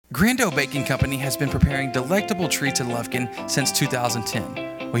Grando Baking Company has been preparing delectable treats in Lufkin since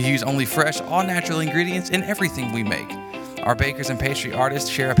 2010. We use only fresh, all-natural ingredients in everything we make. Our bakers and pastry artists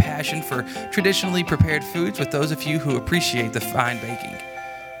share a passion for traditionally prepared foods with those of you who appreciate the fine baking.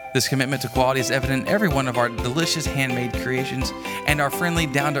 This commitment to quality is evident in every one of our delicious handmade creations, and our friendly,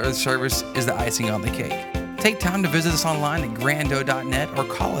 down-to-earth service is the icing on the cake. Take time to visit us online at grando.net or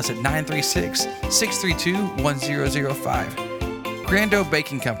call us at 936-632-1005. Grando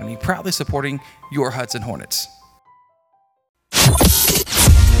Baking Company, proudly supporting your Hudson Hornets.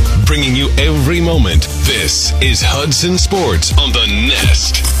 Bringing you every moment, this is Hudson Sports on the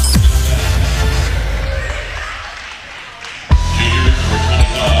Nest.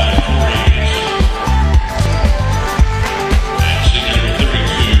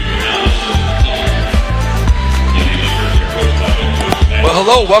 Well,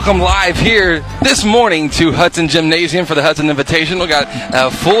 hello, welcome live here this morning to Hudson Gymnasium for the Hudson Invitational. We got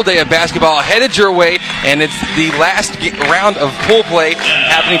a full day of basketball headed your way, and it's the last round of pool play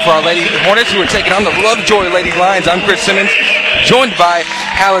happening for our Lady Hornets, who are taking on the Lovejoy Lady Lions. I'm Chris Simmons, joined by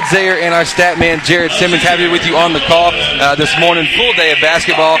Hallett Zayer and our stat man, Jared Simmons. Happy with you on the call this morning. Full day of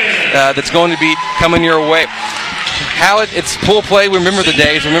basketball that's going to be coming your way. Hallett, it's pool play. We remember the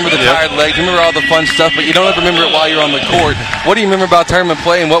days, remember the tired legs, remember all the fun stuff, but you don't ever remember it while you're on the court. What do you remember about tournament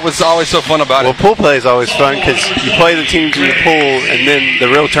play, and what was always so fun about it? Well, pool play is always fun because you play the teams in the pool, and then the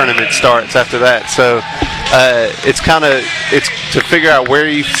real tournament starts after that. So it's to figure out where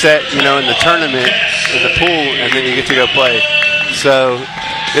you set, in the tournament, in the pool, and then you get to go play. So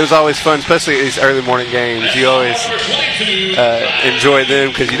it was always fun, especially these early morning games. You always enjoy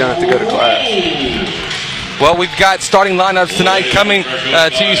them because you don't have to go to class. Well, we've got starting lineups tonight coming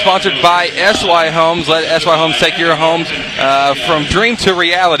to you, sponsored by SY Homes. Let SY Homes take your homes from dream to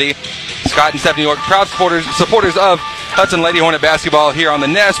reality. Scott and Stephanie York, proud supporters of Hudson Lady Hornet basketball here on the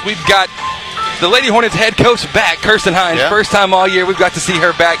Nest. We've got the Lady Hornets head coach back, Kirsten Hines. Yeah. First time all year we've got to see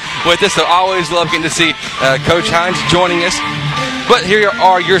her back with us, so always love getting to see Coach Hines joining us. But here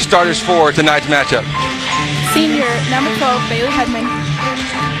are your starters for tonight's matchup. Senior, number 12, Bailey Hedman.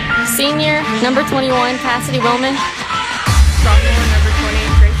 Senior, number 21, Cassidy Bowman. Sophomore, number 20,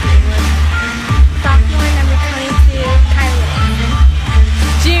 Gracie England. Sophomore, number 22, Kylie Anderson.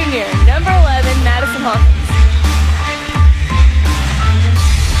 Junior, number 11, Madison Hawkins.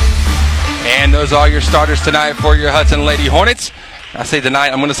 And those are your starters tonight for your Hudson Lady Hornets. I say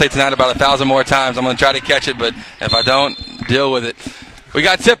tonight, I'm going to say tonight about 1,000 more times. I'm going to try to catch it, but if I don't, deal with it. We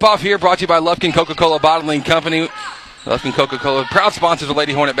got tip-off here brought to you by Lufkin Coca-Cola Bottling Company. Lufkin Coca-Cola, proud sponsors of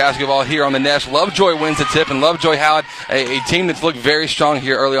Lady Hornet basketball here on the Nest. Lovejoy wins the tip, and Lovejoy Howard, a team that's looked very strong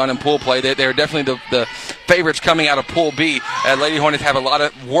here early on in pool play. They're definitely the favorites coming out of Pool B. Lady Hornets have a lot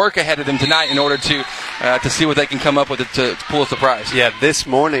of work ahead of them tonight in order to see what they can come up with to pull a surprise. Yeah, this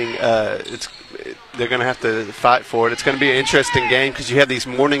morning they're going to have to fight for it. It's going to be an interesting game because you have these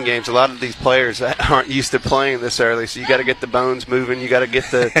morning games. A lot of these players aren't used to playing this early, so you got to get the bones moving. You got to get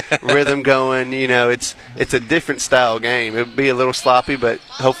the rhythm going. It's a different style game. It'll be a little sloppy, but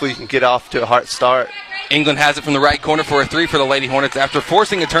hopefully you can get off to a hot start. England has it from the right corner for a three for the Lady Hornets. After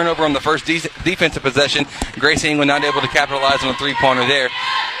forcing a turnover on the first defensive possession, Gracie England not able to capitalize on a three-pointer there.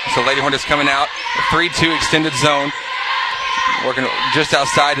 So Lady Hornets coming out, 3-2 extended zone, working just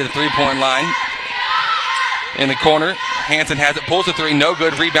outside of the three-point line. In the corner, Hansen has it, pulls a three, no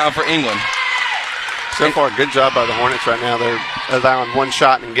good, rebound for England. So far, good job by the Hornets right now. They're allowing one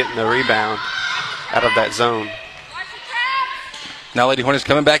shot and getting the rebound out of that zone. Now Lady Hornets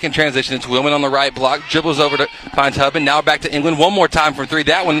coming back in transition. It's Willman on the right block, dribbles over to finds Hubman. Now back to England. One more time from three.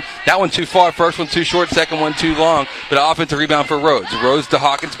 That one too far. First one too short. Second one too long. But offensive rebound for Rhodes. Rhodes to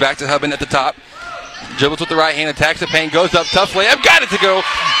Hawkins. Back to Hubman at the top. Dribbles with the right hand. Attacks the paint. Goes up. Tough layup. Got it to go.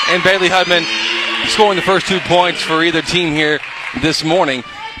 And Bailey Hubman scoring the first 2 points for either team here this morning.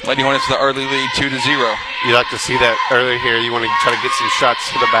 Lady Hornets with the early lead, 2-0. You like to see that early here. You want to try to get some shots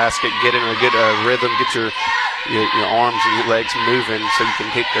to the basket, get in a good rhythm, get your arms and your legs moving so you can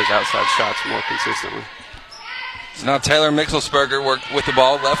hit those outside shots more consistently. So now Taylor Mixelsberger work with the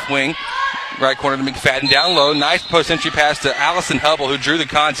ball, left wing, right corner to McFadden, down low. Nice post-entry pass to Allison Hubble, who drew the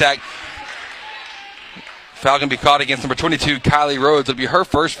contact. Foul can be caught against number 22, Kylie Rhodes. It'll be her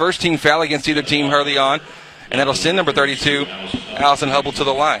first team foul against either team early on, and that'll send number 32, Allison Hubble, to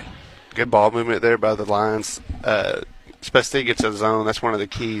the line. Good ball movement there by the Lions. Especially gets a zone. That's one of the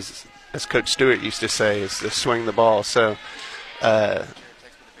keys, as Coach Stewart used to say, is to swing the ball. So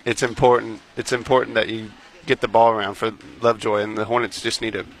it's important. It's important that you get the ball around for Lovejoy, and the Hornets just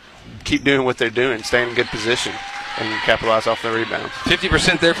need to keep doing what they're doing, stay in good position. and capitalize off the rebounds.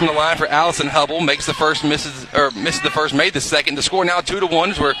 50% there from the line for Allison Hubble. Makes the first, misses the first, made the second. The score now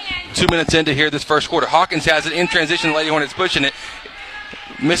 2-1 as we're 2 minutes into here this first quarter. Hawkins has it in transition. Lady Hornets pushing it.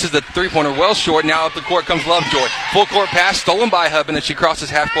 Misses the three-pointer well short. Now up the court comes Lovejoy. Full court pass stolen by Hubman as she crosses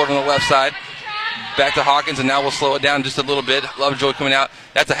half court on the left side. Back to Hawkins, and now we'll slow it down just a little bit. Lovejoy coming out.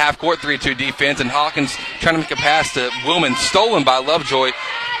 That's a half court 3-2 defense, and Hawkins trying to make a pass to Willman. Stolen by Lovejoy.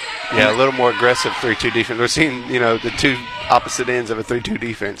 Yeah, a little more aggressive 3-2 defense. We're seeing, the two opposite ends of a 3-2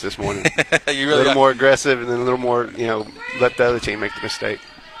 defense this morning. You really a little more aggressive and then a little more, let the other team make the mistake.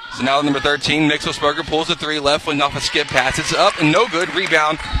 So now number 13, Mixelsberger pulls the three, left wing off a skip pass. It's up and no good.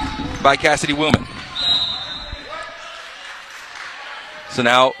 Rebound by Cassidy Willman. So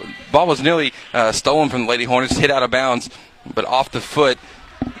now ball was nearly stolen from the Lady Hornets, hit out of bounds, but off the foot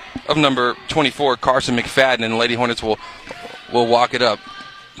of number 24, Carson McFadden, and the Lady Hornets will walk it up.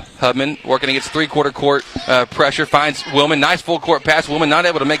 Hubman working against three-quarter court pressure, finds Willman. Nice full-court pass. Willman not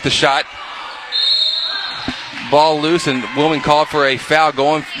able to make the shot. Ball loose, and Willman called for a foul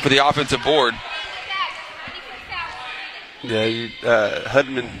going for the offensive board. Yeah,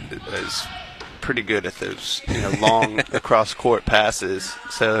 Hubman is pretty good at those long across-court passes.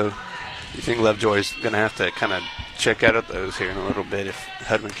 So you think Lovejoy's going to have to kind of check out of those here in a little bit if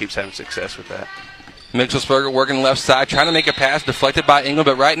Hubman keeps having success with that. Mixelsberger working left side, trying to make a pass, deflected by England.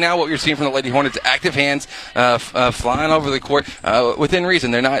 But right now, what you're seeing from the Lady Hornets, active hands, flying over the court within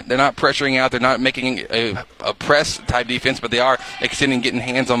reason. They're not pressuring out. They're not making a press type defense, but they are extending, getting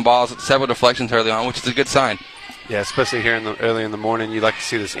hands on balls. Several deflections early on, which is a good sign. Yeah, especially here early in the morning, you like to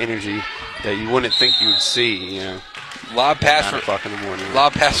see this energy that you wouldn't think you would see. Lob pass 9 o'clock in the morning.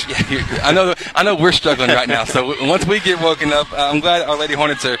 Lob pass. Yeah, I know we're struggling right now. So once we get woken up, I'm glad our Lady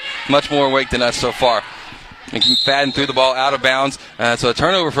Hornets are much more awake than us so far. McFadden threw the ball out of bounds. So a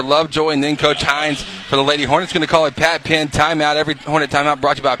turnover for Lovejoy, and then Coach Hines for the Lady Hornets going to call a Pat Penn timeout. Every Hornet timeout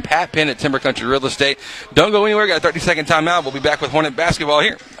brought to you by Pat Penn at Timber Country Real Estate. Don't go anywhere. Got a 30-second timeout. We'll be back with Hornet basketball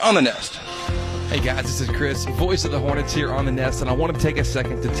here on The Nest. Hey guys, this is Chris, voice of the Hornets here on The Nest, and I want to take a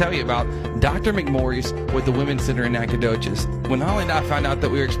second to tell you about Dr. McMorris with the Women's Center in Nacogdoches. When Holly and I found out that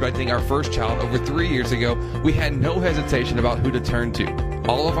we were expecting our first child over 3 years ago, we had no hesitation about who to turn to.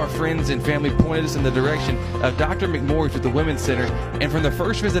 All of our friends and family pointed us in the direction of Dr. McMorris with the Women's Center, and from the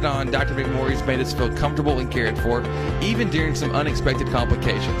first visit on, Dr. McMorris made us feel comfortable and cared for, even during some unexpected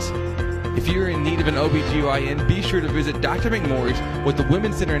complications. If you're in need of an OBGYN, be sure to visit Dr. McMorris with the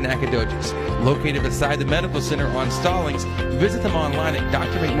Women's Center in Nacogdoches. Located beside the Medical Center on Stallings, visit them online at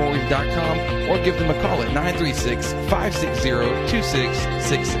drmcmorris.com or give them a call at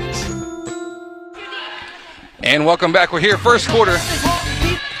 936-560-2666. And welcome back. We're here first quarter.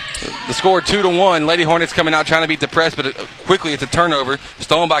 The score 2-1. Lady Hornets coming out trying to beat the press, but quickly it's a turnover.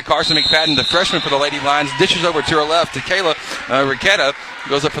 Stolen by Carson McFadden, the freshman for the Lady Lions. Dishes over to her left to Kayla Riquetta.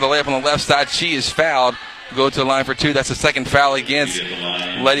 Goes up for the layup on the left side. She is fouled. Go to the line for two. That's the second foul against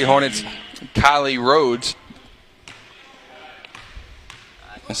Lady Hornets, Kylie Rhodes.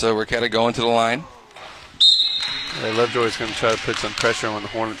 And so Riquetta going to the line. Lovejoy's going to try to put some pressure on the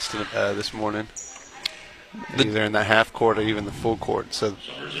Hornets this morning. Either in the half court or even the full court. So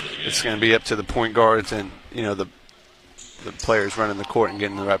it's going to be up to the point guards and, the players running the court and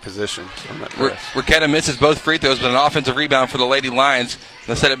getting in the right position. Riquetta misses both free throws, but an offensive rebound for the Lady Lions.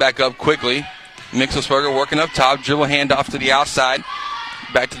 They'll set it back up quickly. Mixelsberger working up top, dribble handoff to the outside.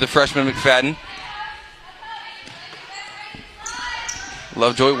 Back to the freshman McFadden.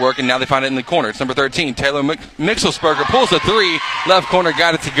 Lovejoy working. Now they find it in the corner. It's number 13. Taylor Mixelsberger pulls the three. Left corner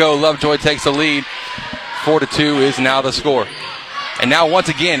got it to go. Lovejoy takes the lead. 4-2 is now the score. And now once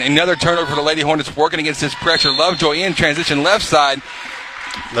again, another turnover for the Lady Hornets working against this pressure. Lovejoy in transition left side.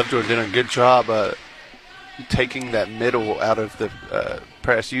 Lovejoy did a good job taking that middle out of the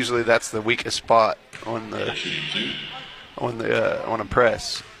press. Usually that's the weakest spot on a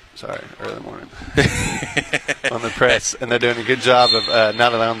press. Sorry, early morning. On the press. And they're doing a good job of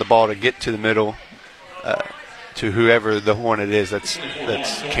not allowing the ball to get to the middle to whoever the Hornet is that's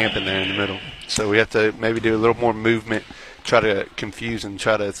camping there in the middle. So we have to maybe do a little more movement, try to confuse and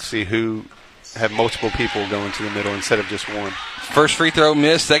try to see who have multiple people going to the middle instead of just one. First free throw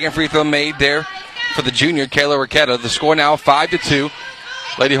missed, second free throw made there for the junior, Kayla Riquetta. The score now 5-2.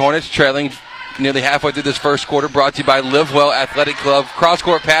 Lady Hornets trailing nearly halfway through this first quarter, brought to you by Livewell Athletic Club.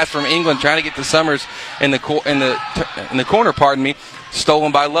 Cross-court pass from England, trying to get to Summers in the corner,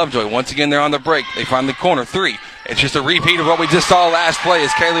 stolen by Lovejoy. Once again, they're on the break. They find the corner, three. It's just a repeat of what we just saw last play as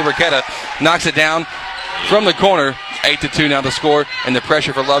Kaylee Riquetta knocks it down from the corner. 8-2 now the score, and the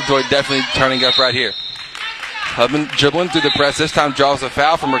pressure for Lovejoy definitely turning up right here. Hubman dribbling through the press. This time draws a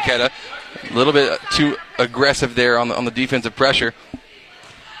foul from Riquetta. A little bit too aggressive there on the defensive pressure.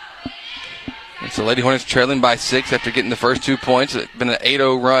 And so Lady Hornets trailing by 6 after getting the first 2 points. It's been an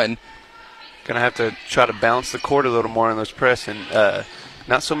 8-0 run. Going to have to try to balance the court a little more in those press and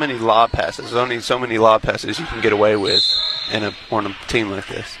not so many lob passes. There's only so many lob passes you can get away with on a team like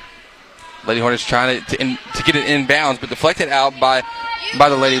this. Lady Hornets trying to get it inbounds, but deflected out by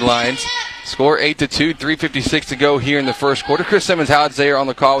the Lady Lions. Score 8-2, 3:56 to go here in the first quarter. Chris Simmons, Howard Zayer on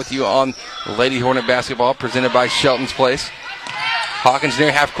the call with you on Lady Hornet basketball, presented by Shelton's Place. Hawkins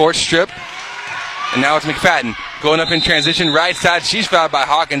near half court strip, and now it's McFadden going up in transition right side. She's fouled by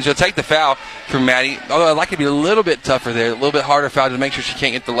Hawkins. She'll take the foul from Maddie. Although I'd like it to be a little bit tougher there, a little bit harder foul to make sure she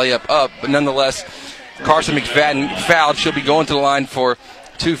can't get the layup up. But nonetheless, Carson McFadden fouled. She'll be going to the line for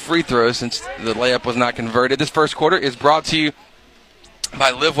 2 free throws since the layup was not converted. This first quarter is brought to you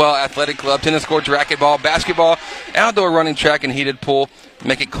by Livewell Athletic Club, tennis courts, racquetball, basketball, outdoor running track, and heated pool.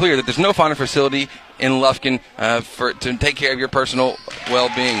 Make it clear that there's no finer facility in Lufkin to take care of your personal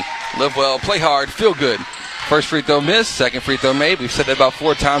well-being. Live well, play hard, feel good. First free throw missed, second free throw made. We've said that about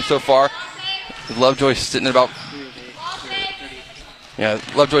 4 times so far. Lovejoy sitting at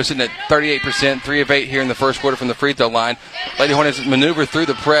Lovejoy sitting at 38%, 3 of 8 here in the first quarter from the free throw line. Lady Hornets maneuver through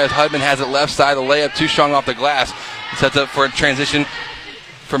the press. Hudman has it left side, the layup too strong off the glass. Sets up for a transition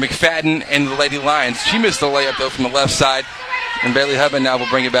for McFadden and the Lady Lions. She missed the layup, though, from the left side, and Bailey Hubman now will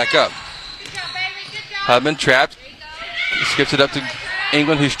bring it back up. Hubman trapped, skips it up to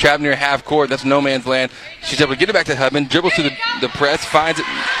England, who's trapped near half court. That's no man's land. She's able to get it back to Hubman, dribbles through the press, finds it.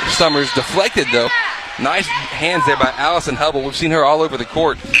 Summers deflected, though. Nice hands there by Allison Hubble. We've seen her all over the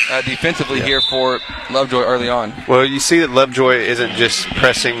court defensively here for Lovejoy early on. Well, you see that Lovejoy isn't just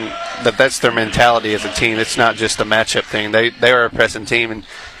pressing. That's their mentality as a team. It's not just a matchup thing. They are a pressing team, and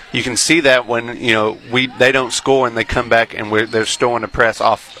you can see that when they don't score and they come back and they're storing a press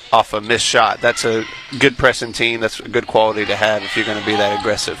off a missed shot. That's a good pressing team. That's a good quality to have if you're going to be that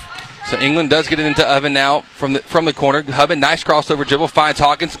aggressive. So England does get it into Hubman now from the corner. Hubman, nice crossover dribble, finds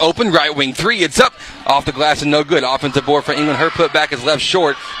Hawkins, open right wing 3. It's up off the glass and no good. Offensive board for England. Her putback is left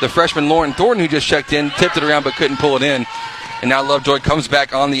short. The freshman Lauren Thornton, who just checked in, tipped it around but couldn't pull it in. And now Lovejoy comes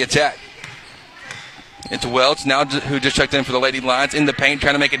back on the attack. It's Welch now who just checked in for the Lady Lions in the paint,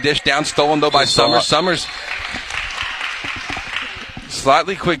 trying to make a dish down. Stolen, though, by Summers. Summers,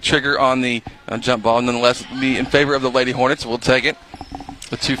 slightly quick trigger on the jump ball. Nonetheless, be in favor of the Lady Hornets. We'll take it.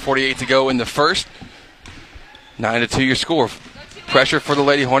 With 2:48 to go in the first. 9-2 your score. Pressure for the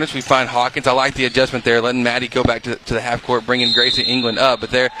Lady Hornets. We find Hawkins. I like the adjustment there, letting Maddie go back to the half court, bringing Gracie England up.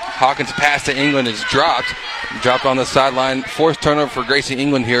 But there, Hawkins' pass to England is dropped on the sideline. 4th turnover for Gracie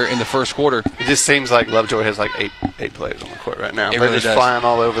England here in the first quarter. It just seems like Lovejoy has like eight players on the court right now. They're really just flying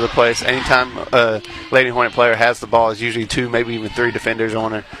all over the place. Anytime a Lady Hornet player has the ball, it's usually 2, maybe even 3 defenders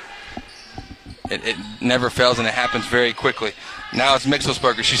on her. It never fails, and it happens very quickly. Now it's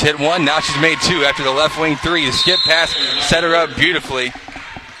Mixelsberger. She's hit 1. Now she's made 2 after the left wing 3. The skip pass set her up beautifully.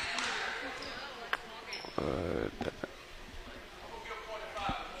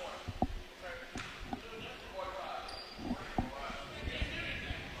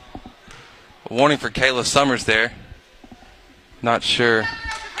 Warning for Kayla Summers there. Not sure.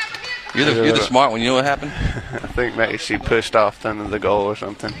 You're the smart one. You know what happened? I think maybe she pushed off under the goal or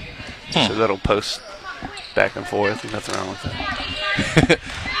something. So that'll post back and forth. Nothing wrong with that.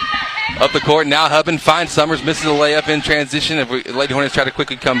 Up the court now. Hubman finds Summers, misses a layup in transition. If Lady Hornets try to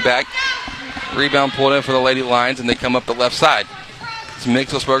quickly come back, rebound pulled in for the Lady Lions, and they come up the left side. It's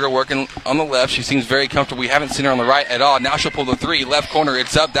Mixelsberger working on the left. She seems very comfortable. We haven't seen her on the right at all. Now she'll pull the 3. Left corner,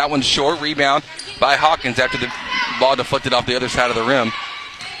 it's up. That one's short. Rebound by Hawkins after the ball deflected off the other side of the rim.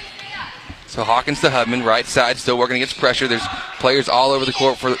 So Hawkins to Hubman, right side, still working against pressure. There's players all over the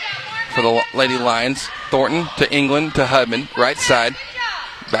court for the Lady Lions. Thornton to England to Hubman, right side.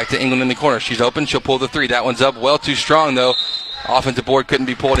 Back to England in the corner. She's open. She'll pull the 3. That one's up. Well too strong, though. Offensive board couldn't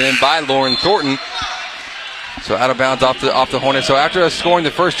be pulled in by Lauren Thornton. So out of bounds off the Hornets. So after us scoring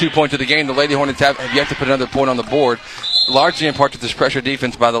the first 2 points of the game, the Lady Hornets have yet to put another point on the board, largely in part to this pressure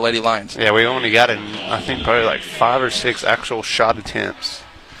defense by the Lady Lions. Yeah, we only got I think probably like 5 or 6 actual shot attempts.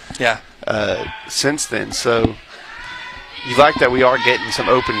 Yeah. Since then. So you like that we are getting some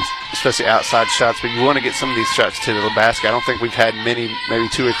open, especially outside shots, but you want to get some of these shots to the basket. I don't think we've had many, maybe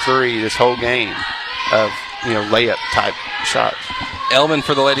 2 or 3 this whole game of layup type shots. Elman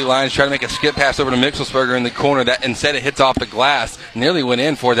for the Lady Lions trying to make a skip pass over to Mixelsberger in the corner. That instead it hits off the glass. Nearly went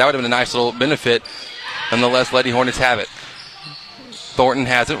in for it. That would have been a nice little benefit. Nonetheless, Lady Hornets have it. Thornton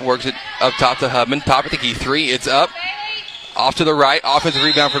has it. Works it up top to Hubman. Top of the key 3. It's up. Off to the right. Offensive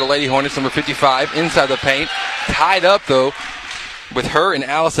rebound for the Lady Hornets. Number 55 inside the paint. Tied up, though, with her and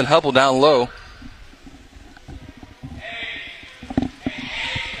Allison Hubble down low.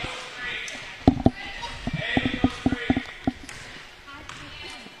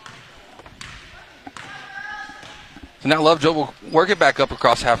 So now Lovejoy will work it back up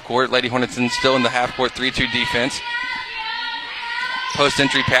across half court. Lady Hornets still in the half court 3-2 defense. Post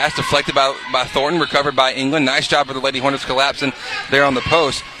entry pass deflected by Thornton, recovered by England. Nice job of the Lady Hornets collapsing there on the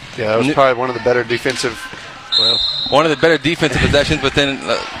post. Yeah, that was probably one of the better defensive. One of the better defensive possessions, but then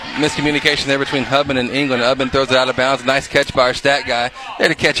miscommunication there between Hubman and England. Hubman throws it out of bounds. Nice catch by our stat guy. There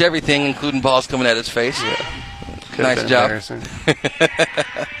to catch everything, including balls coming at his face. Yeah. Nice job.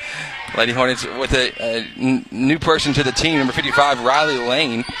 Lady Hornets with a new person to the team, number 55, Riley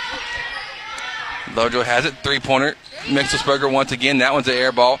Lane. Lovejoy has it. Three-pointer. Mixelsberger once again. That one's an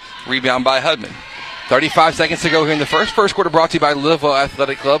air ball. Rebound by Hubman. 35 seconds to go here in the first. First quarter brought to you by Louisville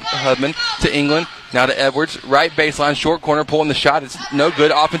Athletic Club. Hubman to England. Now to Edwards. Right baseline, short corner, pulling the shot. It's no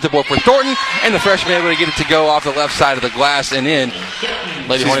good. Offensive board for Thornton. And the freshman able to get it to go off the left side of the glass and in.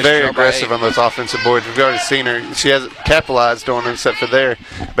 She's very aggressive on those offensive boards. We've already seen her. She hasn't capitalized on them except for there.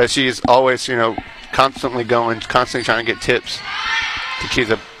 But she's always, constantly going, constantly trying to get tips to keep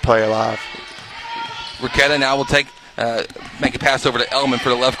the play alive. Riquetta now will make a pass over to Elman for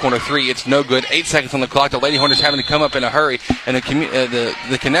the left corner three. It's no good. 8 seconds on the clock. The Lady Hornets having to come up in a hurry. And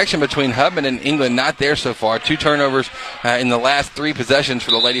the connection between Hubman and England not there so far. 2 turnovers in the last 3 possessions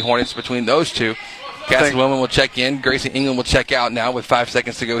for the Lady Hornets between those two. Cassie Wilman will check in. Gracie England will check out now with 5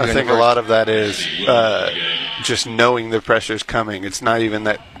 seconds to go. I think a lot of that is just knowing the pressure is coming. It's not even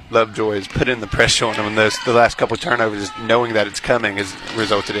that Lovejoy has put in the pressure on them. And the last couple of turnovers, just knowing that it's coming has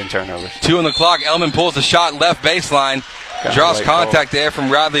resulted in turnovers. 2 on the clock. Elman pulls the shot left baseline. Draws contact there from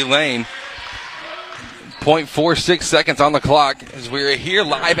Riley Lane. 0.46 seconds on the clock as we're here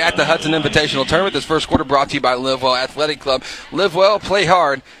live at the Hudson Invitational Tournament. This first quarter brought to you by Live Well Athletic Club. Live well, play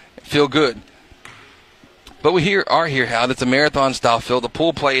hard, feel good. But we are here, Hal. It's a marathon-style field. The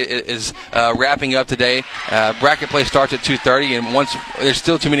pool play is wrapping up today. Bracket play starts at 2:30, and once there's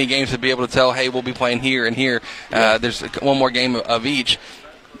still too many games to be able to tell, hey, we'll be playing here and here. There's one more game of each.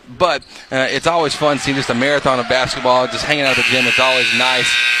 But it's always fun seeing just a marathon of basketball, just hanging out at the gym. It's always nice.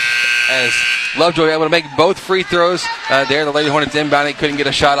 As Lovejoy able to make both free throws there. The Lady Hornets inbounding, couldn't get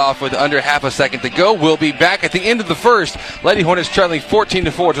a shot off with under half a second to go. We'll be back at the end of the first. Lady Hornets trailing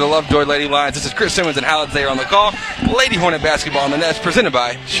 14-4 to the Lovejoy Lady Lions. This is Chris Simmons and Hal there on the call. Lady Hornet basketball on the nest, presented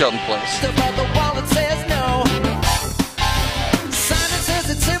by Shelton Place.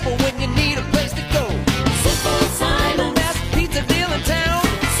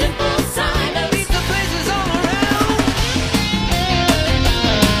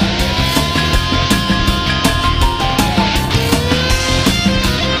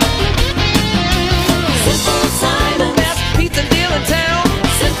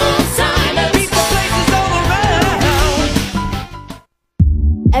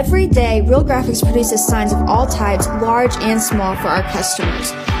 Every day, Real Graphics produces signs of all types, large and small, for our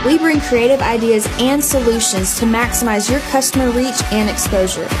customers. We bring creative ideas and solutions to maximize your customer reach and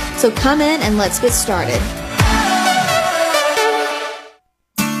exposure. So come in and let's get started.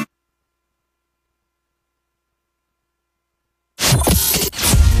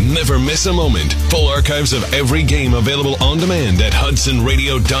 Never miss a moment. Full archives of every game available on demand at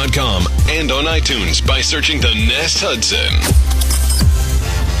HudsonRadio.com and on iTunes by searching The Nest Hudson.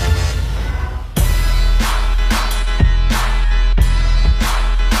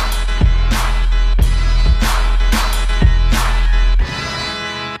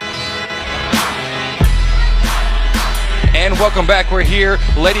 And welcome back. We're here.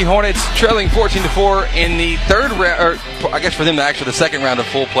 Lady Hornets trailing 14-4 in the third round, or I guess for them, actually the second round of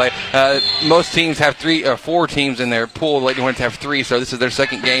full play. Most teams have 4 teams in their pool. The Lady Hornets have 3, so this is their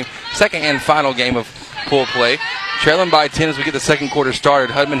second and final game of pool play. Trailing by 10 as we get the second quarter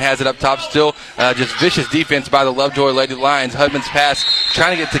started. Hudman has it up top still. Just vicious defense by the Lovejoy Lady Lions. Hudman's pass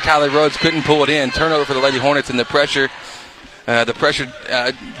trying to get to Kylie Rhodes, couldn't pull it in. Turnover for the Lady Hornets, and the pressure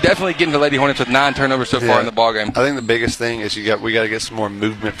definitely getting the Lady Hornets with 9 turnovers so far in the ballgame. I think the biggest thing is we got to get some more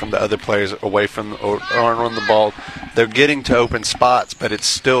movement from the other players away from or on the ball. They're getting to open spots, but it's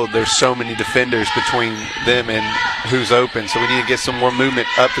still there's so many defenders between them and who's open. So we need to get some more movement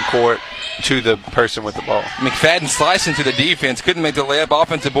up the court to the person with the ball. McFadden slicing to the defense, couldn't make the layup.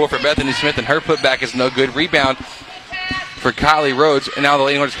 Offensive board for Bethany Smith, and her putback is no good. Rebound for Kylie Rhodes, and now the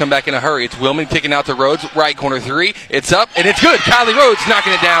Lady Hornets come back in a hurry. It's Wilman kicking out to Rhodes, right corner 3. It's up, and it's good. Kylie Rhodes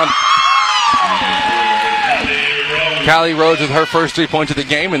knocking it down. Kylie Rhodes with her first 3 points of the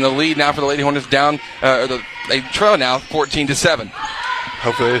game, and the lead now for the Lady Hornets down. They trail now 14-7.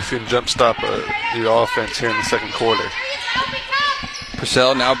 Hopefully they can jump stop the offense here in the second quarter.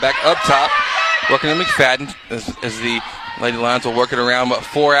 Purcell now back up top, working to McFadden as the Lady Lions will work it around, but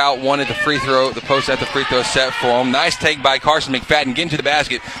 4 out, 1 at the free throw. The post at the free throw set for them. Nice take by Carson McFadden, getting to the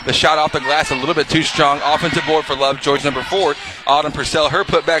basket. The shot off the glass a little bit too strong. Offensive board for Lovejoy's number 4, Autumn Purcell. Her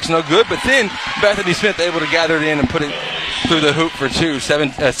putback's no good, but then Bethany Smith able to gather it in and put it through the hoop for 2.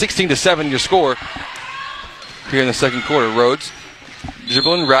 16-7 your score here in the second quarter. Rhodes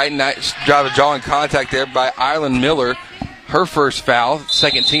dribbling right, nice job of drawing contact there by Island Miller. Her first foul,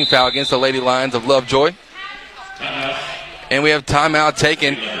 second team foul against the Lady Lions of Lovejoy. And we have timeout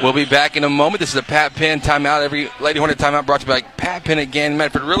taken. We'll be back in a moment. This is a Pat Penn timeout. Every Lady Hornet timeout brought to you by Pat Penn again,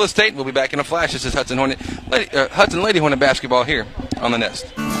 Medford Real Estate. We'll be back in a flash. This is Hudson Lady Hornet basketball here on the Nest.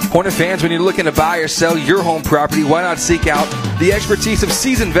 Hornet fans, when you're looking to buy or sell your home property, why not seek out the expertise of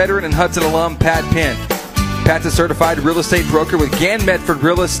seasoned veteran and Hudson alum Pat Penn? Pat's a certified real estate broker with Gann Medford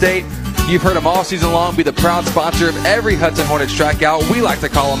Real Estate. You've heard him all season long be the proud sponsor of every Hudson Hornet strikeout. We like to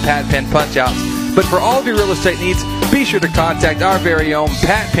call them Pat Penn punch-outs. But for all of your real estate needs, be sure to contact our very own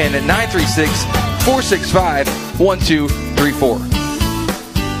Pat Penn at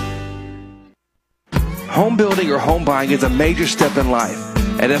 936-465-1234. Home building or home buying is a major step in life.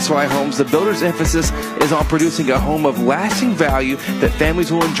 At SY Homes, the builder's emphasis is on producing a home of lasting value that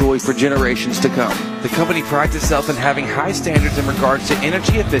families will enjoy for generations to come. The company prides itself in having high standards in regards to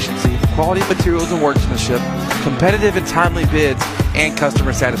energy efficiency, quality materials and workmanship, competitive and timely bids, and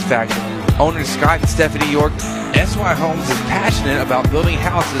customer satisfaction. Owners Scott and Stephanie York, SY Homes is passionate about building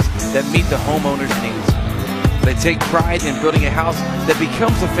houses that meet the homeowner's needs. They take pride in building a house that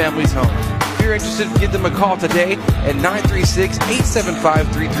becomes a family's home. If you're interested, give them a call today at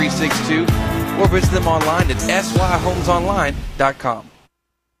 936-875-3362 or visit them online at syhomesonline.com.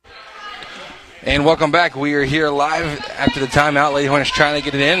 And welcome back. We are here live after the timeout. Lady Hornets trying to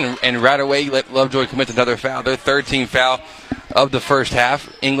get it in, and right away let Lovejoy commit another foul. Their third team foul of the first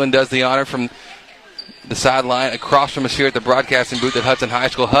half. England does the honor from the sideline across from us here at the broadcasting booth at Hudson High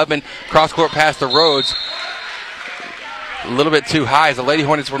School. Hubman cross-court pass to Rhodes. A little bit too high as the Lady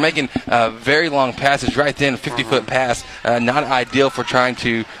Hornets were making very long passes right then, 50-foot pass. Not ideal for trying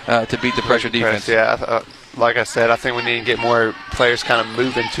to beat the pressure defense. Yeah, like I said, I think we need to get more players kind of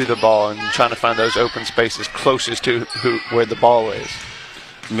moving to the ball and trying to find those open spaces closest to where the ball is.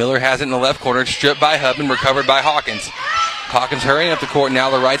 Miller has it in the left corner, stripped by Hubman, recovered by Hawkins. Hawkins hurrying up the court now,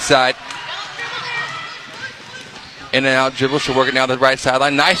 the right side. In and out dribble, she'll work it now the right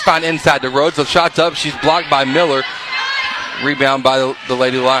sideline. Nice find inside to Rhodes. The shot's up, she's blocked by Miller. Rebound by the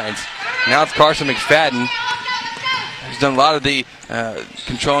Lady Lions. Now it's Carson McFadden. He's done a lot of the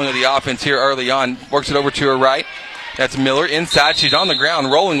controlling of the offense here early on. Works it over to her right. That's Miller inside. She's on the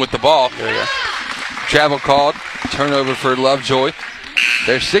ground rolling with the ball. Travel called. Turnover for Lovejoy.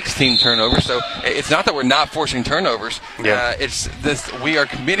 There's 16 turnovers, so it's not that we're not forcing turnovers. Yeah. It's this, we are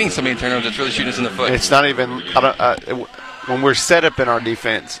committing so many turnovers that's really shooting us in the foot. It's not even when we're set up in our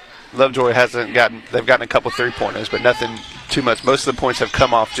defense, Lovejoy they've gotten a couple three-pointers, but nothing too much. Most of the points have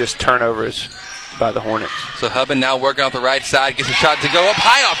come off just turnovers by the Hornets. So Hubman now working off the right side, gets a shot to go up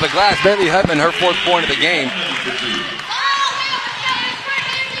high off the glass. Bailey Hubman, her fourth point of the game.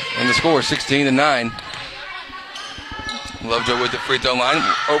 And the score is 16-9. Lovejoy with the free throw line.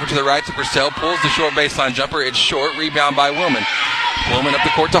 Over to the right to Purcell. Pulls the short baseline jumper. It's short. Rebound by Willman. Willman up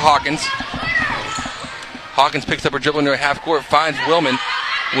the court to Hawkins. Hawkins picks up her dribble into a half court. Finds Willman.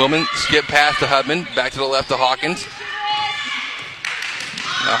 Willman skip past to Hubman. Back to the left to Hawkins.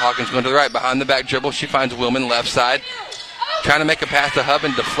 Now Hawkins going to the right. Behind the back dribble. She finds Willman left side. Trying to make a pass to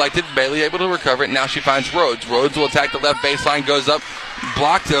Hubman. Deflected. Bailey able to recover it. Now she finds Rhodes. Rhodes will attack the left baseline. Goes up.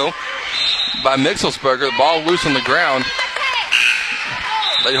 Blocked though by Mixelsberger. The ball loose on the ground.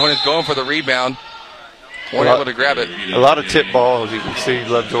 Lady Hornets going for the rebound. Weren't able to grab it. A lot of tip balls. You can see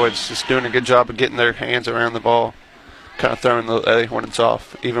Lovejoy's just doing a good job of getting their hands around the ball, kind of throwing the Lady Hornets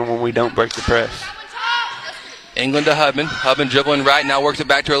off, even when we don't break the press. England to Hubman. Hubman dribbling right, now works it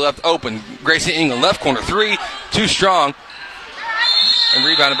back to her left, open. Gracie England, left corner, three, too strong. And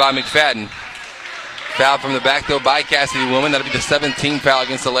rebounded by McFadden. Foul from the back, though, by Cassidy Willman. That'll be the 17th foul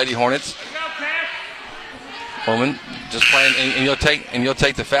against the Lady Hornets. Willman just playing, and you'll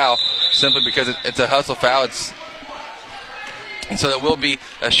take the foul simply because it's a hustle foul. And so that will be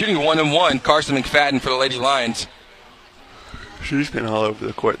shooting 1-and-1. Carson McFadden for the Lady Lions. She's been all over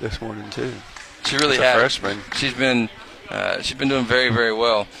the court this morning too. She really has. Freshman. She's been doing very, very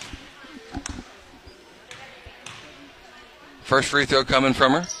well. First free throw coming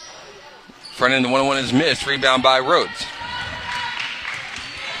from her. Front end, the 1-on-1 is missed. Rebound by Rhodes.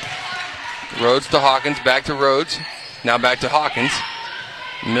 Rhodes to Hawkins. Back to Rhodes. Now back to Hawkins.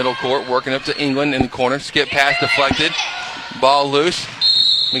 Middle court, working up to England in the corner. Skip pass deflected Ball loose.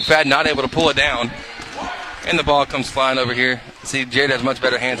 McFadden not able to pull it down. And the ball comes flying over here. See, Jared has much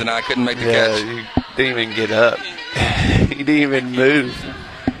better hands than I couldn't make the catch. You didn't even get up. You didn't even move.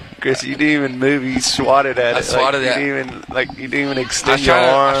 Chris, you didn't even move. You swatted at it. I swatted at it. You didn't even extend your arm.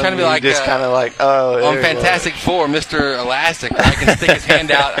 I was trying to be like, just kind of like, oh. On Fantastic Four, Mr. Elastic, I can stick his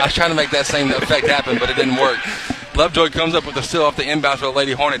hand out. I was trying to make that same effect happen, but it didn't work. Lovejoy comes up with a steal off the inbounds for the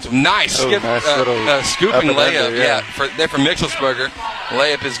Lady Hornets. Nice scooping layup. Yeah. For Mixelsberger.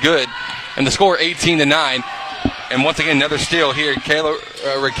 Layup is good. And the score 18-9. And once again, another steal here. Kayla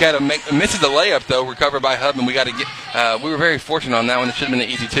Raquetta misses the layup, though, recovered by Hubman. We were very fortunate on that one. It should have been an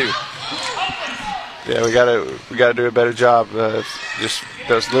easy 2. Yeah, we gotta do a better job. Just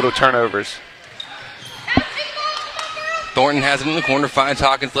those little turnovers. Thornton has it in the corner, finds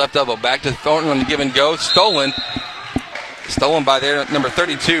Hawkins left elbow. Back to Thornton on the give and go. Stolen by their number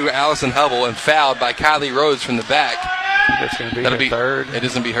 32, Allison Hubble, and fouled by Kylie Rhodes from the back. That's going to be her third. It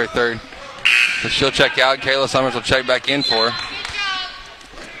is going to be her third. So she'll check out. Kayla Summers will check back in for her.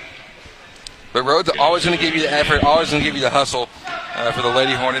 But Rhodes always going to give you the effort, always going to give you the hustle for the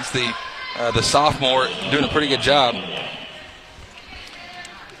Lady Hornets. The sophomore doing a pretty good job.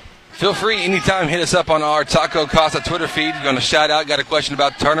 Feel free anytime, hit us up on our Taco Casa Twitter feed. You're going to shout out, got a question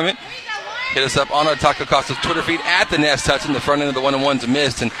about the tournament. Hit us up on our Taco Casa Twitter feed at the Nest Hudson. The front end of the 1-on-1's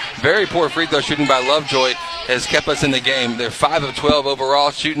missed. And very poor free throw shooting by Lovejoy has kept us in the game. They're 5 of 12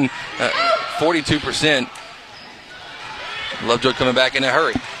 overall, shooting 42%. Lovejoy coming back in a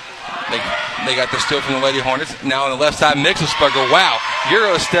hurry. They got the steal from the Lady Hornets. Now on the left side, Mixelsberger. Wow.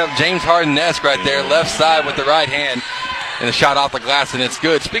 Euro step, James Harden-esque right there. Left side with the right hand. And a shot off the glass, and it's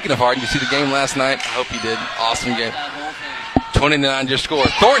good. Speaking of Harden, you see the game last night? I hope you did. Awesome game. 29 your score.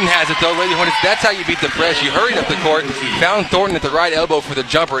 Thornton has it, though, Lady Hornets. That's how you beat the press. You hurried up the court, found Thornton at the right elbow for the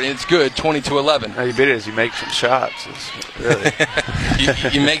jumper, and it's good, 22-11. How you beat it is you make some shots. Really.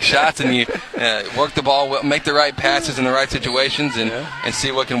 you make shots, and you work the ball, make the right passes in the right situations, and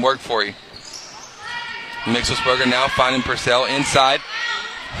see what can work for you. Mixelsberger now finding Purcell inside.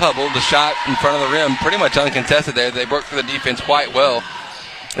 Hubble, the shot in front of the rim, pretty much uncontested there. They worked for the defense quite well.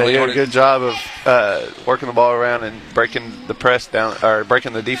 They did a good job of working the ball around and breaking the press down, or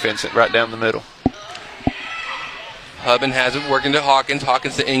breaking the defense right down the middle. Hubman has it, working to Hawkins.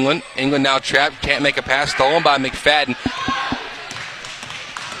 Hawkins to England. England now trapped, can't make a pass, stolen by McFadden.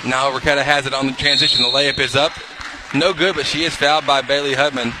 Now Raquetta has it on the transition. The layup is up. No good, but she is fouled by Bailey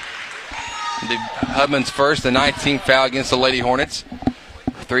Hubman. Hubman's first, the 19th foul against the Lady Hornets.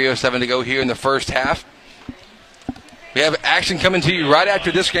 3:07 to go here in the first half. We have action coming to you right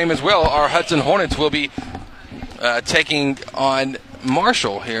after this game as well. Our Hudson Hornets will be taking on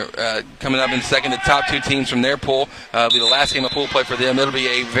Marshall here coming up in second. The top two teams from their pool. It'll be the last game of pool play for them. It'll be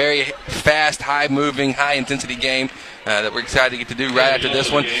a very fast, high-moving, high-intensity game that we're excited to get to do right after this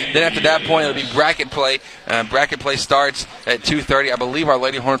one. Then after that point, it'll be bracket play. Bracket play starts at 2:30. I believe our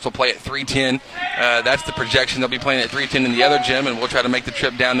Lady Hornets will play at 3:10. That's the projection. They'll be playing at 3:10 in the other gym, and we'll try to make the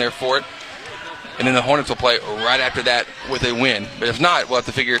trip down there for it. And then the Hornets will play right after that with a win. But if not, we'll have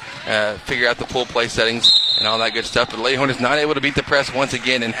to figure out the pool play settings and all that good stuff. But the Lady Hornets not able to beat the press once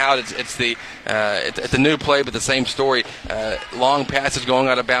again. And how it's a new play, but the same story. Long passes going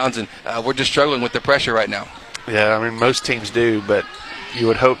out of bounds, and we're just struggling with the pressure right now. Yeah, I mean most teams do, but you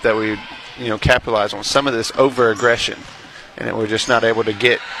would hope that we would capitalize on some of this over-aggression. And we're just not able to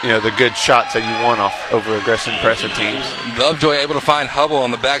get, the good shots that you want off over-aggressive pressing teams. Lovejoy able to find Hubble on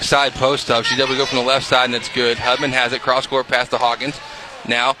the backside post up. She's able to go from the left side, and it's good. Hubman has it, cross-court pass to Hawkins.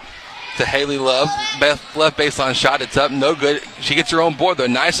 Now to Haley Love. Left baseline shot, it's up, no good. She gets her own board, though.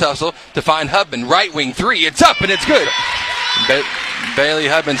 Nice hustle to find Hubman. Right wing three, it's up, and it's good. Bailey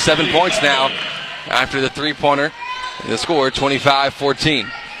Hubman, 7 points now after the three-pointer. The score, 25-14.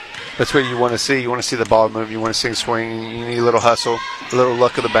 That's what you want to see. You want to see the ball move. You want to see it swing. You need a little hustle, a little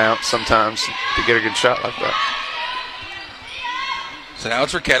luck of the bounce sometimes to get a good shot like that. So now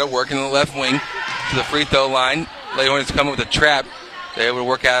it's Raquetta working on the left wing to the free throw line. Lady Hornets coming with a trap. They're able to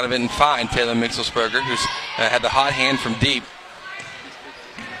work out of it and find Taylor Mixelsberger, who's had the hot hand from deep.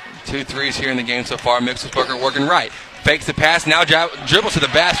 2 threes here in the game so far. Mixelsberger working right. Fakes the pass, now dribbles to the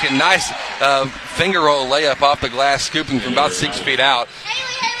basket. Nice finger roll layup off the glass, scooping from about 6 feet out.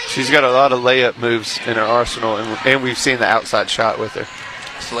 She's got a lot of layup moves in her arsenal, and we've seen the outside shot with her.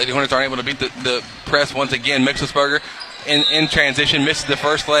 So Lady Hornets aren't able to beat the press once again. Mixelsberger in transition, misses the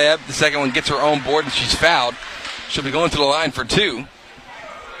first layup. The second one gets her own board, and she's fouled. She'll be going to the line for 2.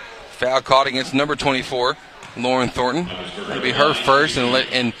 Foul caught against number 24, Lauren Thornton. It'll be her first,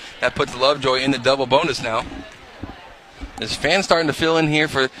 and that puts Lovejoy in the double bonus now. There's fans starting to fill in here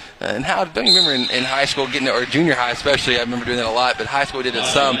for, and how, don't you remember in high school getting, or junior high especially, I remember doing that a lot, but high school we did it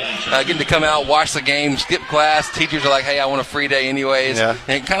some, getting to come out, watch the game, skip class, teachers are like, hey, I want a free day anyways, and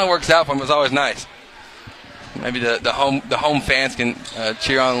it kind of works out for them. It's always nice. Maybe the home fans can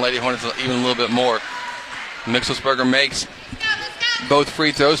cheer on the Lady Hornets even a little bit more. Mixelsberger makes both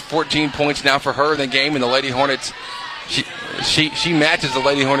free throws, 14 points now for her in the game, and the Lady Hornets, she matches the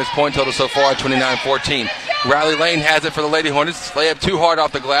Lady Hornets point total so far at 29-14. Riley Lane has it for the Lady Hornets. Layup too hard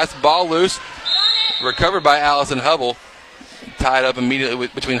off the glass. Ball loose. Recovered by Allison Hubble. Tied up immediately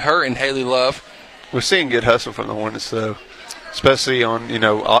between her and Haley Love. We're seeing good hustle from the Hornets, though, especially on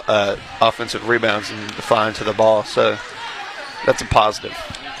offensive rebounds and flying to the ball. So that's a positive.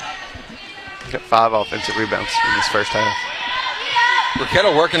 Got 5 offensive rebounds in this first half.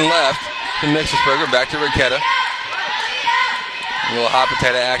 Raquetta working left to Mixelsberger. Back to Raquetta. A little hot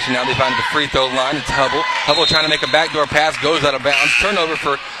potato action. Now they find the free throw line. It's Hubble. Hubble trying to make a backdoor pass. Goes out of bounds. Turnover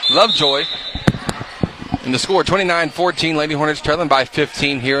for Lovejoy. And the score, 29-14. Lady Hornets trailing by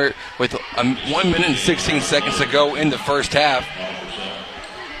 15 here with 1 minute and 16 seconds to go in the first half.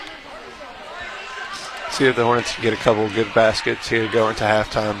 See if the Hornets can get a couple of good baskets here going to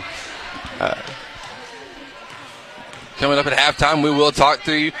halftime. Coming up at halftime, we will talk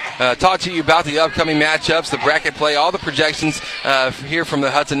to you about the upcoming matchups, the bracket play, all the projections here from the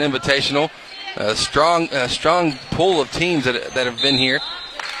Hudson Invitational. A strong pool of teams that have been here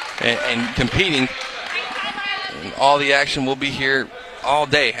and competing. And all the action will be here all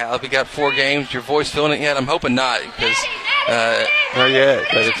day. We got 4 games. Your voice feeling it yet? I'm hoping not, because not yet.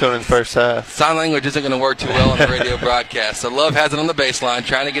 They're still in the first half. Sign language isn't going to work too well on the radio broadcast. So Love has it on the baseline,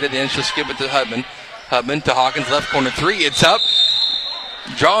 trying to get it in. She'll skip it to Hubman. Hubman to Hawkins, left corner 3. It's up.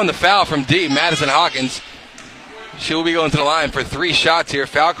 Drawing the foul from D, Madison Hawkins. She will be going to the line for 3 shots here.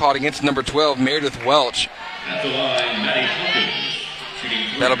 Foul called against number 12, Meredith Welch. At the line, Maddie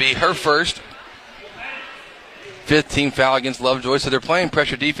Hawkins. That'll be her first. 5th team foul against Lovejoy. So they're playing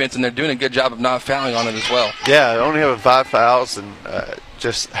pressure defense, and they're doing a good job of not fouling on it as well. Yeah, only having 5 fouls, and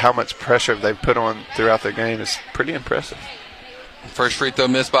just how much pressure they've put on throughout their game is pretty impressive. First free throw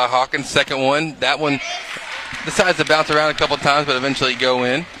missed by Hawkins. Second one, that one decides to bounce around a couple times, but eventually go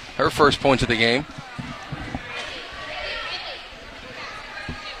in. Her first point of the game.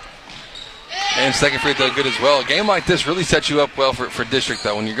 And second free throw good as well. A game like this really sets you up well for district,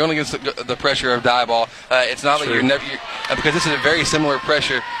 though. When you're going against the pressure of Diboll, it's not like you're never because this is a very similar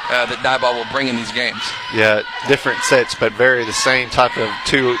pressure that Diboll will bring in these games. Yeah, different sets, but very the same type of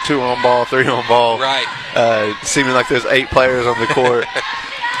two on ball, 3 on ball. Right. Seeming like there's 8 players on the court.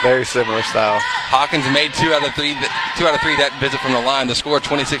 Very similar style. Hawkins made 2 out of 3 that visit from the line. The score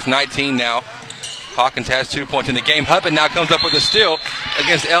 26-19 now. Hawkins has 2 points in the game. Hubman now comes up with a steal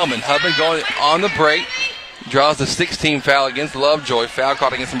against Elman. Hubman going on the break. Draws the 16 foul against Lovejoy. Foul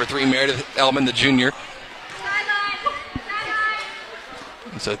called against number 3, Meredith Elman, the junior.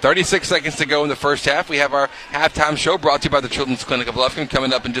 And so 36 seconds to go in the first half. We have our halftime show brought to you by the Children's Clinic of Lufkin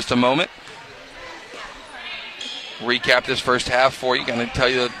coming up in just a moment. Recap this first half for you. Going to tell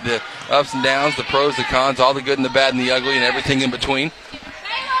you the ups and downs, the pros, the cons, all the good and the bad and the ugly and everything in between.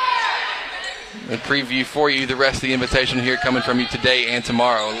 And preview for you the rest of the invitation here coming from you today and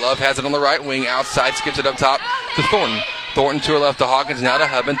tomorrow. Love has it on the right wing, outside, skips it up top to Thornton. Thornton to her left to Hawkins, now to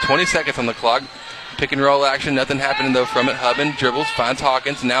Hubman. 20 seconds on the clock. Pick and roll action, nothing happening though from it. Hubman dribbles, finds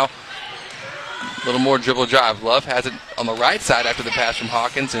Hawkins, now a little more dribble drive. Love has it on the right side after the pass from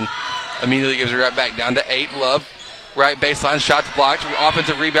Hawkins and immediately gives it right back down to 8. Love, right baseline, shots blocked.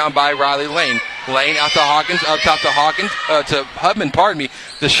 Offensive rebound by Riley Lane. Lane out to Hawkins, up top to Hawkins, to Hubman, pardon me.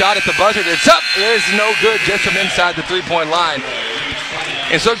 The shot at the buzzer, it's up. It is no good, just from inside the 3-point line.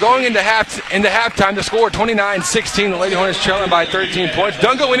 And so going into halftime, the score 29-16. The Lady Hornets trailing by 13 points.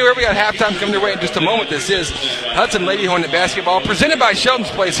 Don't go anywhere. We got halftime coming their way in just a moment. This is Hudson Lady Hornet basketball presented by Shelton's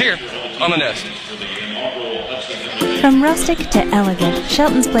Place here on the Nest. From rustic to elegant,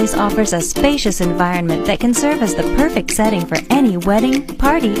 Shelton's Place offers a spacious environment that can serve as the perfect setting for any wedding,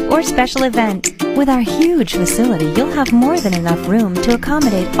 party, or special event. With our huge facility, you'll have more than enough room to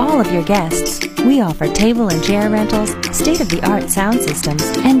accommodate all of your guests. We offer table and chair rentals, state-of-the-art sound systems,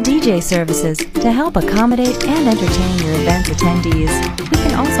 and DJ services to help accommodate and entertain your event attendees. We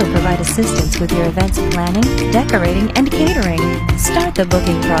can also provide assistance with your event's planning, decorating, and catering. Start the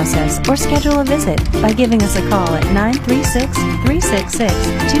booking process or schedule a visit by giving us a call at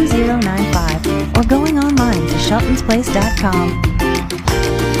 936-366-2095 or going online to sheltonsplace.com.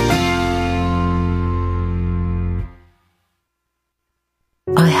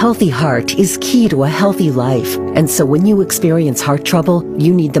 I healthy heart is key to a healthy life. And so when you experience heart trouble,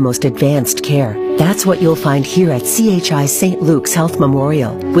 you need the most advanced care. That's what you'll find here at CHI St. Luke's Health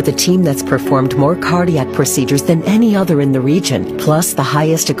Memorial, with a team that's performed more cardiac procedures than any other in the region, plus the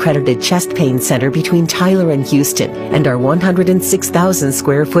highest accredited chest pain center between Tyler and Houston, and our 106,000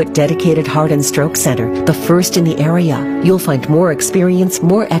 square foot dedicated heart and stroke center, the first in the area. You'll find more experience,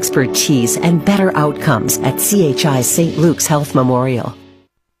 more expertise, and better outcomes at CHI St. Luke's Health Memorial.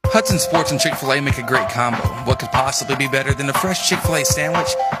 Hudson Sports and Chick-fil-A make a great combo. What could possibly be better than a fresh Chick-fil-A sandwich,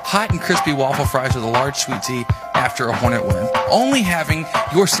 hot and crispy waffle fries with a large sweet tea after a Hornet win? Only having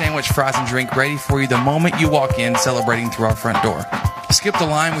your sandwich, fries, and drink ready for you the moment you walk in, celebrating through our front door. Skip the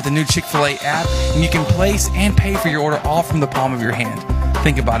line with the new Chick-fil-A app, and you can place and pay for your order all from the palm of your hand.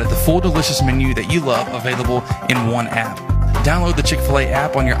 Think about it, the full delicious menu that you love available in one app. Download the Chick-fil-A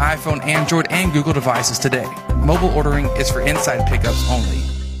app on your iPhone, Android, and Google devices today. Mobile ordering is for inside pickups only.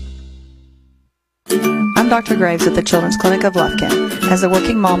 I'm Dr. Graves at the Children's Clinic of Lufkin. As a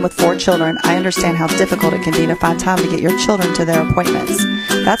working mom with 4 children, I understand how difficult it can be to find time to get your children to their appointments.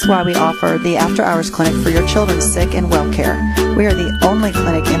 That's why we offer the After Hours Clinic for your children's sick and well care. We are the only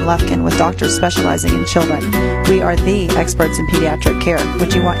clinic in Lufkin with doctors specializing in children. We are the experts in pediatric care.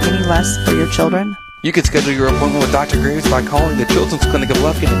 Would you want any less for your children? You can schedule your appointment with Dr. Graves by calling the Children's Clinic of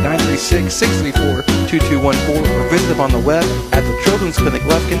Lufkin at 936-634-2214 or visit them on the web at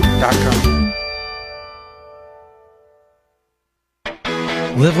thechildren'scliniclufkin.com.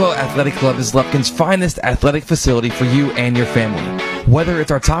 Livewell Athletic Club is Lufkin's finest athletic facility for you and your family. Whether it's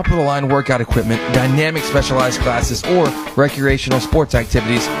our top-of-the-line workout equipment, dynamic specialized classes, or recreational sports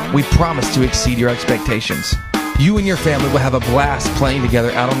activities, we promise to exceed your expectations. You and your family will have a blast playing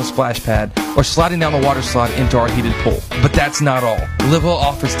together out on the splash pad or sliding down the water slide into our heated pool. But that's not all. Livewell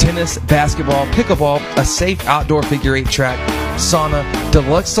offers tennis, basketball, pickleball, a safe outdoor figure 8 track, sauna,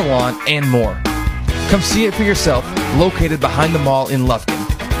 deluxe salon, and more. Come see it for yourself, located behind the mall in Lufkin.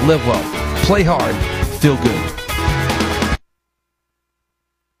 Live well, play hard, feel good.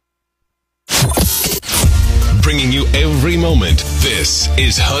 Bringing you every moment, this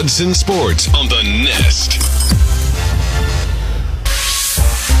is Hudson Sports on the Nest.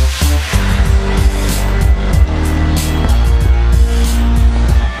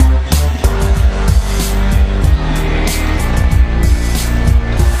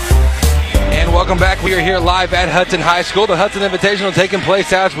 Welcome back. We are here live at Hudson High School. The Hudson Invitational taking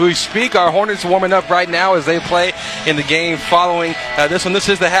place as we speak. Our Hornets warming up right now as they play in the game following this one. This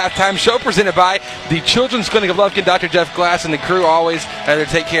is the halftime show presented by the Children's Clinic of Lufkin. Dr. Jeff Glass and the crew always there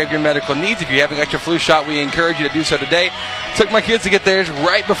to take care of your medical needs. If you have an extra flu shot, we encourage you to do so today. Took my kids to get theirs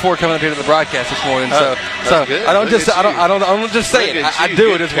right before coming up here to the broadcast this morning. So I don't just say it. I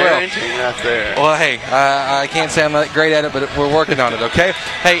do it as well. Well, hey, I can't say I'm not great at it, but we're working on it. Okay.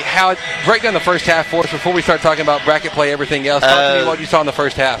 Hey, Hal, break down the first half for us before we start talking about bracket play, everything else. Talk to me what you saw in the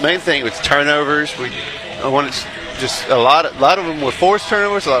first half. Main thing was turnovers. I wanted just a lot of them were forced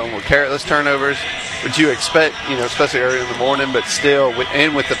turnovers, a lot of them were carrotless turnovers, which you expect, especially early in the morning, but still,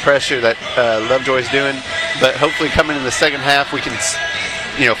 with the pressure that Lovejoy's doing. But hopefully coming in the second half, we can,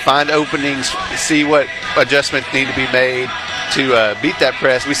 find openings, see what adjustments need to be made to beat that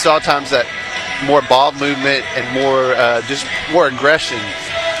press. We saw times that more ball movement and more aggression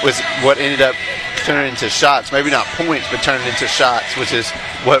was what ended up turning into shots. Maybe not points, but turning into shots, which is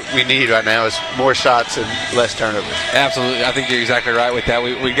what we need right now, is more shots and less turnovers. Absolutely. I think you're exactly right with that.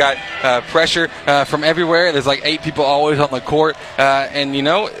 We got pressure from everywhere. There's like 8 people always on the court. And,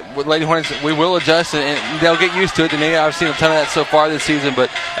 with Lady Hornets, we will adjust, and they'll get used to it. And I've seen a ton of that so far this season, but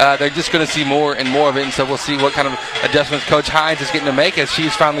they're just going to see more and more of it. And so we'll see what kind of adjustments Coach Hines is getting to make as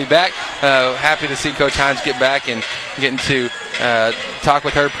she's finally back. Happy to see Coach Hines get back and getting to talk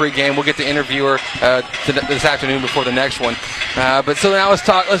with her pregame. We'll get to interview her this afternoon before the next one. But so now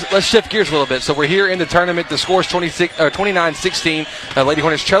let's shift gears a little bit. So we're here in the tournament. The score is 29-16. Lady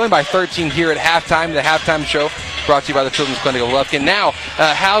Hornets trailing by 13 here at halftime. The halftime show brought to you by the Children's Clinic of Lufkin. Now,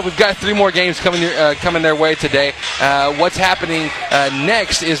 Hal, we've got 3 more games coming their way today. What's happening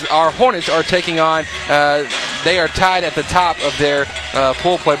next is our Hornets are taking on. They are tied at the top of their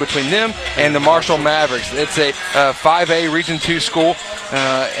pool play between them and the Marshall Mavericks. It's a 5A Region 2 school.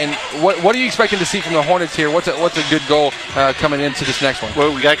 And what are you expecting to see from the Hornets here? What's a good goal coming into this next one?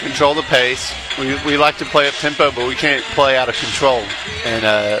 Well, we got to control the pace. We like to play up tempo, but we can't play out of control.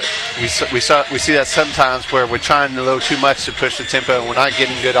 And we see that sometimes where we're trying a little too much to push the tempo, and we're not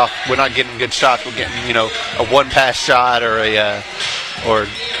getting good shots. We're getting a one pass shot or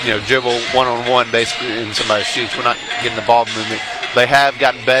dribble one-on-one basically in somebody's shoots. We're not getting the ball movement. They have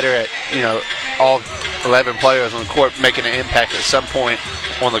gotten better at all 11 players on the court making an impact at some point.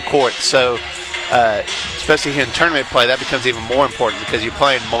 on the court. So, especially in tournament play, that becomes even more important because you're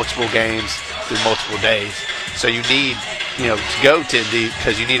playing multiple games through multiple days. So you need, to go to Indy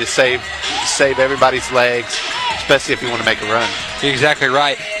because you need to save everybody's legs, especially if you want to make a run. You're exactly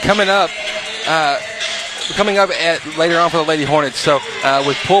right. Coming up later on for the Lady Hornets. So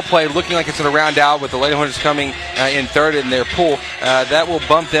with pool play looking like it's going to round out with the Lady Hornets coming in third in their pool, that will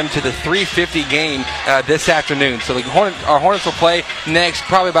bump them to the 3:50 game this afternoon. So our Hornets will play next,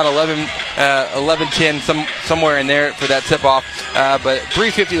 probably about 11:10, somewhere in there for that tip-off. But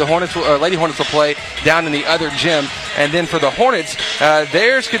 3:50, the Lady Hornets will play down in the other gym. And then for the Hornets,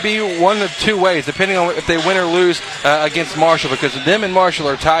 theirs could be one of two ways, depending on if they win or lose against Marshall, because them and Marshall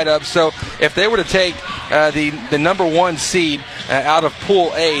are tied up. So if they were to take the number one seed out of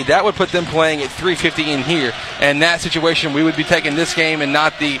Pool A, that would put them playing at 3:50 in here. And in that situation, we would be taking this game and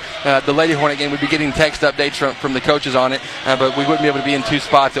not the Lady Hornet game. We'd be getting text updates from the coaches on it, but we wouldn't be able to be in two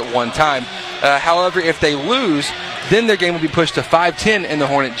spots at one time. However, if they lose, then their game will be pushed to 5:10 in the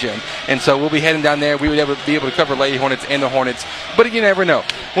Hornet gym. And so we'll be heading down there. We would be able to cover Lady Hornets and the Hornets, but you never know.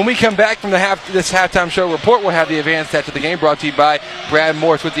 When we come back from this halftime show report, we'll have the advanced stats of the game brought to you by Brad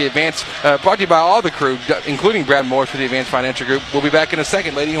Morris with the advanced, brought to you by all the crew, including Brad Morris with the Advanced Financial Group. We'll be back in a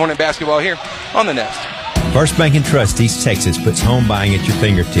second. Lady Hornet basketball here on The Nest. First Bank & Trust East Texas puts home buying at your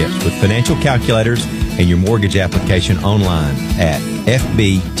fingertips with financial calculators and your mortgage application online at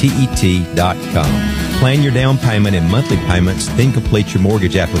fbtet.com. Plan your down payment and monthly payments, then complete your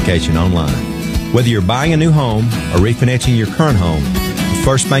mortgage application online. Whether you're buying a new home or refinancing your current home, the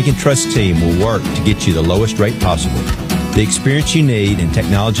First Bank & Trust team will work to get you the lowest rate possible. The experience you need and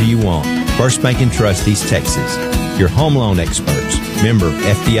technology you want. First Bank & Trust East Texas. Your home loan experts. Member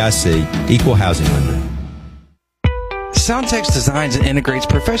FDIC, Equal Housing Lender. Soundtex designs and integrates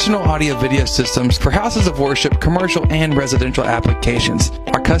professional audio-video systems for houses of worship, commercial, and residential applications.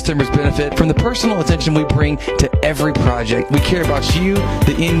 Our customers benefit from the personal attention we bring to every project. We care about you,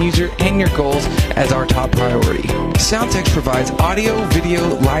 the end user, and your goals as our top priority. Soundtex provides audio,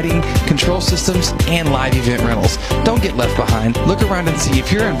 video, lighting, control systems, and live event rentals. Don't get left behind. Look around and see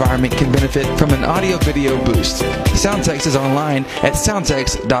if your environment can benefit from an audio-video boost. Soundtex is online at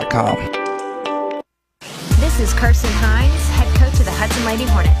soundtex.com. This is Carson Hines, head coach of the Hudson Lady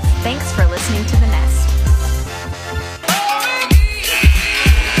Hornets. Thanks for listening to The Nest.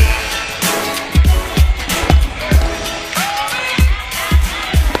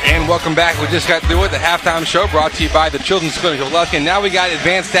 And welcome back. We just got through with the halftime show brought to you by the Children's Clinic of Lufkin. Now we got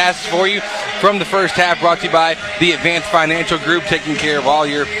advanced stats for you from the first half brought to you by the Advanced Financial Group, taking care of all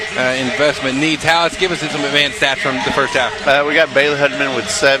your investment needs. Hal, give us some advanced stats from the first half. We got Bailey Hudman with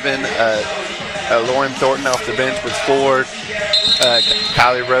 7. Lauren Thornton off the bench with 4,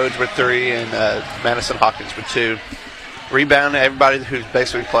 Kylie Rhodes with 3, and Madison Hawkins with 2. Rebound, everybody who's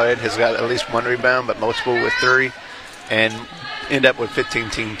basically played has got at least 1 rebound, but multiple with 3, and end up with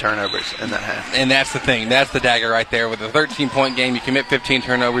 15 team turnovers in that half. And that's the thing. That's the dagger right there. With a 13-point game, you commit 15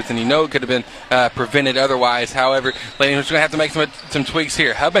 turnovers, and it could have been prevented otherwise. However, Lady Hornets are going to have to make some tweaks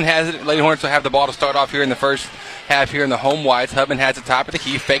here. Hubman has it. Lady Hornets will have the ball to start off here in the first half here in the home whites. Hubman has the top of the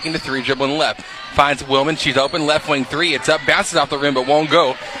key, faking the 3, dribbling left. Finds Willman. She's open. Left wing 3. It's up. Bounces off the rim, but won't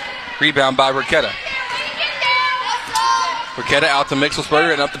go. Rebound by Raquetta. Raquetta out to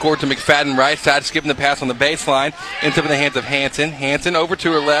Mixelsberger and up the court to McFadden right side, skipping the pass on the baseline. Ends up in the hands of Hanson. Hanson over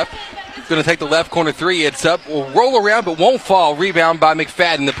to her left. Going to take the left corner 3. It's up. Will roll around, but won't fall. Rebound by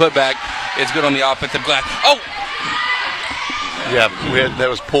McFadden. The putback is good on the offensive glass. Oh! Yeah, that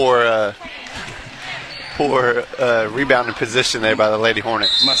was poor rebounding position there by the Lady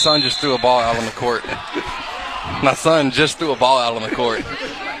Hornets. My son just threw a ball out on the court.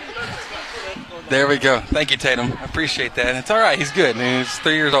 There we go. Thank you, Tatum. I appreciate that. It's all right. He's good. He's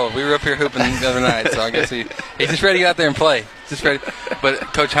 3 years old. We were up here hooping the other night, so I guess he's just ready to get out there and play. Just ready. But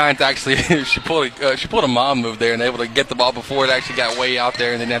Coach Hines actually, she pulled a mom move there and able to get the ball before it actually got way out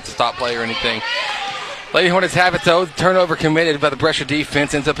there and didn't have to stop play or anything. Lady Hornets have it, though. Turnover committed by the pressure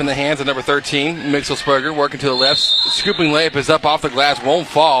defense. Ends up in the hands of number 13, Mixelsberger, working to the left. Scooping layup is up off the glass, won't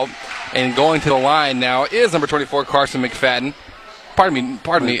fall. And going to the line now is number 24, Carson McFadden. Pardon me,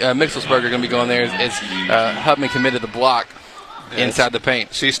 Mixelsberger going to be going there as Hubman committed the block inside the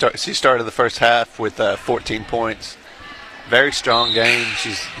paint. She started the first half with 14 points. Very strong game.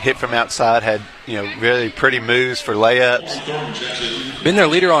 She's hit from outside, had really pretty moves for layups. Been their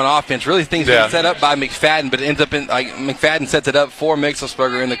leader on offense. Really things been set up by McFadden, but it ends up in McFadden sets it up for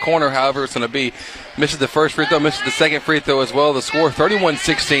Mixelsberger in the corner. However, it's going to be misses the first free throw, misses the second free throw as well. The score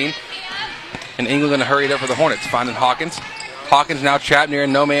 31-16, and England going to hurry it up for the Hornets. Finding Hawkins. Hawkins now trapped near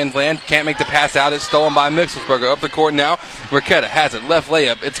no man's land. Can't make the pass out. It's stolen by Mixelsberger. Up the court now. Riquetta has it. Left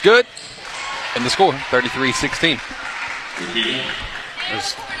layup. It's good. And the score, 33-16.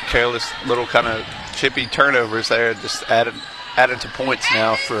 Those careless little kind of chippy turnovers there, just added to points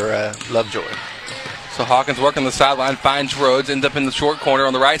now for Lovejoy. So Hawkins working the sideline, finds Rhodes, ends up in the short corner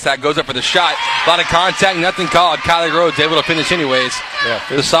on the right side, goes up for the shot. A lot of contact, nothing called. Kylie Rhodes able to finish anyways. Yeah,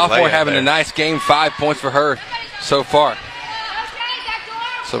 the sophomore having a nice game, 5 points for her so far.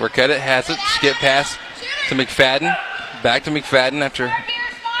 So Riquetta has it, skip pass to McFadden. Back to McFadden after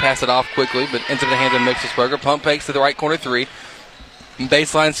pass it off quickly, but ends up in the hands of Mixelsberger. Pump fakes to the right corner 3.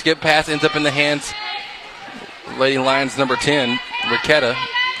 Baseline skip pass ends up in the hands Lady Lions number 10, Riquetta.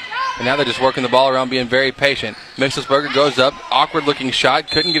 And now they're just working the ball around, being very patient. Mixelsberger goes up, awkward looking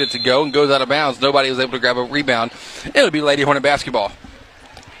shot, couldn't get it to go, and goes out of bounds. Nobody was able to grab a rebound. It'll be Lady Hornet basketball.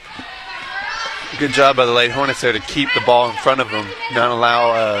 Good job by the Lady Hornets there to keep the ball in front of them, not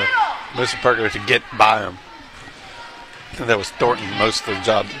allow Mixelsberger to get by them. I think that was Thornton most of the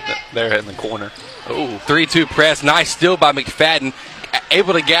job there in the corner. Oh, 3-2 press. Nice steal by McFadden.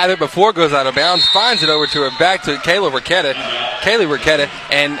 Able to gather before it goes out of bounds. Finds it over to her, back to Kaylee Riquetta,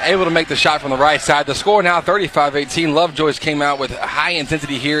 and able to make the shot from the right side. The score now 35-18. Lovejoy's came out with high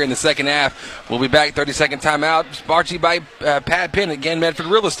intensity here in the second half. We'll be back. 30-second timeout. Brought to you by Pat Penn, again, Medford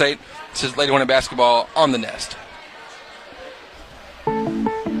Real Estate. This is Lady Hornet basketball on the Nest.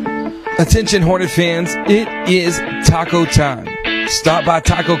 Attention Hornet fans, it is taco time. Stop by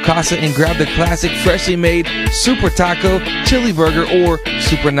Taco Casa and grab the classic freshly made Super Taco, Chili Burger, or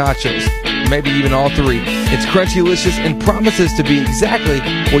Super Nachos. Maybe even all 3. It's crunchy-licious and promises to be exactly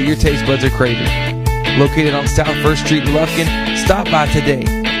what your taste buds are craving. Located on South 1st Street in Lufkin, stop by today.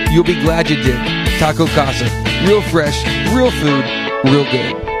 You'll be glad you did. Taco Casa. Real fresh, real food, real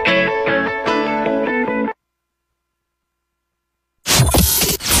good.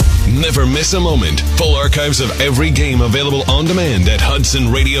 Never miss a moment. Full archives of every game available on demand at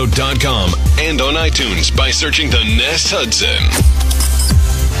HudsonRadio.com and on iTunes by searching the Nest Hudson.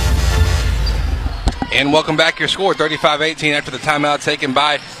 And welcome back. Your score, 35-18 after the timeout taken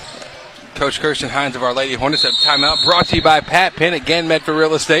by Coach Kirsten Hines of our Lady Hornets. That timeout brought to you by Pat Penn, again, Medford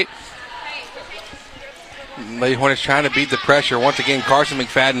Real Estate. Lady Hornets trying to beat the pressure. Once again, Carson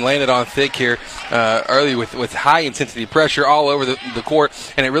McFadden landed on thick here early with high-intensity pressure all over the court.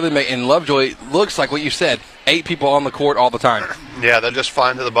 And it really and Lovejoy looks like what you said, 8 people on the court all the time. Yeah, they're just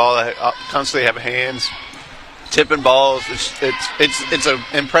flying to the ball. They constantly have hands, tipping balls. It's an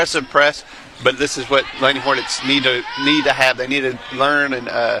impressive press, but this is what Lady Hornets need to have. They need to learn and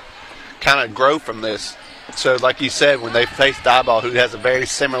kind of grow from this. So, like you said, when they face Diboll, who has a very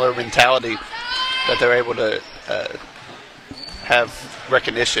similar mentality, that they're able to have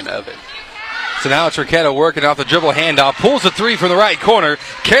recognition of it. So now it's Riquetta working off the dribble handoff. Pulls the 3 from the right corner.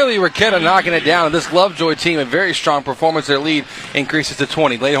 Kaylee Riquetta knocking it down. And this Lovejoy team, a very strong performance. Their lead increases to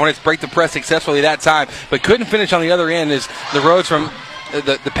 20. Lady Hornets break the press successfully that time, but couldn't finish on the other end as the Rhodes from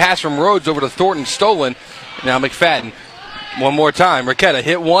the pass from Rhodes over to Thornton stolen. Now McFadden. One more time. Riquetta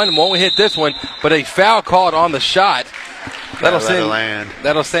hit one. Won't hit this one, but a foul called on the shot.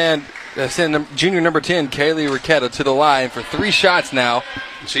 That'll send junior number 10, Kaylee Riquetta, to the line for 3 shots now.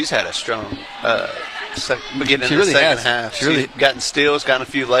 She's had a strong beginning she of really the second has. half. She really She's gotten steals, gotten a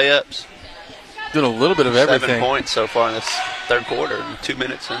few layups. Doing a little bit of everything. 7 points so far in this third quarter, 2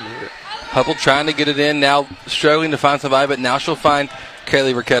 minutes into it. Hubble trying to get it in, now struggling to find somebody, but now she'll find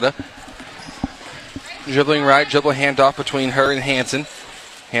Kaylee Riquetta. Dribbling right, dribble handoff between her and Hanson.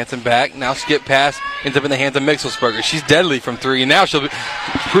 Hanson back, now skip pass, ends up in the hands of Mixelsberger. She's deadly from 3, and now she'll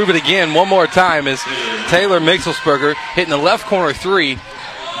prove it again one more time as Taylor Mixelsberger hitting the left corner 3.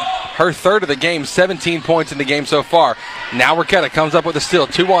 Her third of the game, 17 points in the game so far. Now Riquetta comes up with a steal,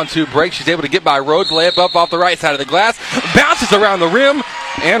 2-on-2 break. She's able to get by Rhodes, layup up off the right side of the glass, bounces around the rim,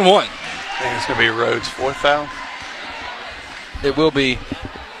 and 1. I think it's going to be Rhodes' 4th foul. It will be,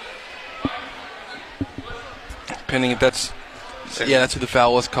 depending if that's... Yeah, that's who the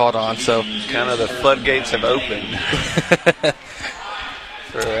foul was called on. So kind of the floodgates have opened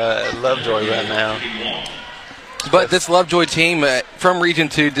for Lovejoy right now. But this Lovejoy team from Region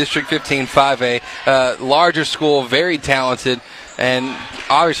 2, District 15, 5A, larger school, very talented, and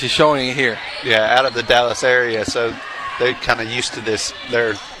obviously showing it here. Yeah, out of the Dallas area, so they're kind of used to this.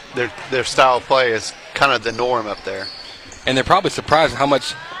 Their style of play is kind of the norm up there. And they're probably surprised how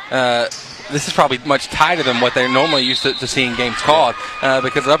much this is probably much tighter than what they're normally used to seeing games called,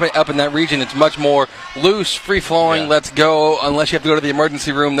 because up in that region it's much more loose, free-flowing, let's go, unless you have to go to the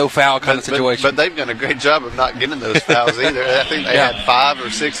emergency room, no foul kind of situation. But they've done a great job of not getting those fouls either. I think they had 5 or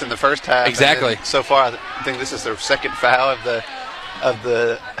 6 in the first half. Exactly. So far, I think this is their second foul of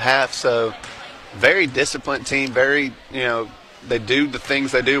the half. So very disciplined team. Very, they do the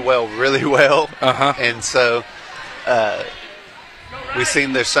things they do well, really well. And so we've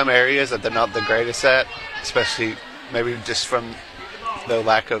seen there's some areas that they're not the greatest at, especially maybe just from the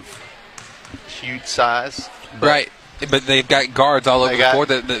lack of huge size. Right. But they've got guards all over the court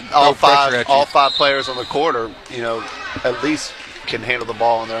that all throw pressure at you. All 5 players on the court are, at least can handle the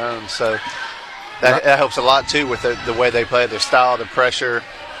ball on their own. So that helps a lot too with the way they play, their style, the pressure.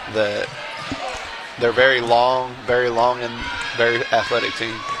 They're very long and very athletic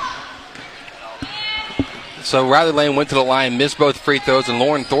team. So Riley Lane went to the line, missed both free throws, and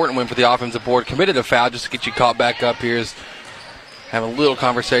Lauren Thornton went for the offensive board, committed a foul just to get you caught back up here. Have a little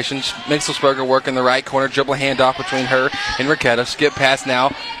conversation. Mixelsberger working the right corner, dribble handoff between her and Raquetta. Skip pass now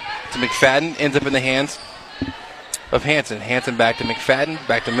to McFadden, ends up in the hands of Hansen. Hansen back to McFadden,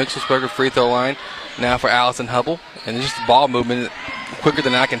 back to Mixelsberger, free throw line. Now for Allison Hubble, and just the ball movement quicker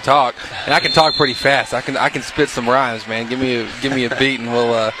than I can talk, and I can talk pretty fast. I can spit some rhymes, man. Give me a beat, and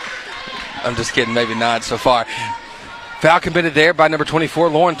we'll. I'm just kidding, maybe not so far. Foul committed there by number 24,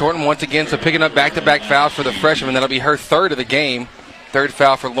 Lauren Thornton, once again. So picking up back-to-back fouls for the freshman. That'll be her third of the game. Third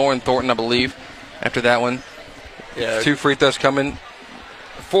foul for Lauren Thornton, I believe. After that one, 2 free throws coming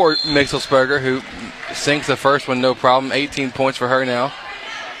for Mixelsberger, who sinks the first one, no problem. 18 points for her now,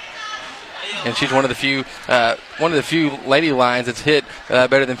 and she's one of the few lady lines that's hit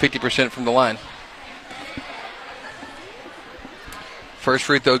better than 50% from the line. First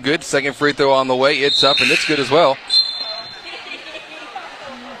free throw good. Second free throw on the way. It's up, and it's good as well.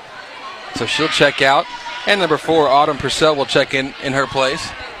 So she'll check out. And number 4, Autumn Purcell, will check in her place.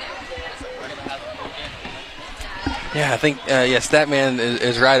 Yeah, I think, Statman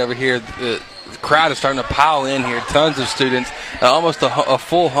is right over here. The crowd is starting to pile in here. Tons of students. Almost a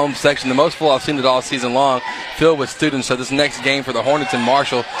full home section. The most full I've seen it all season long, filled with students. So this next game for the Hornets in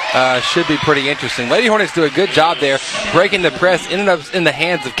Marshall should be pretty interesting. Lady Hornets do a good job there, breaking the press, ended up in the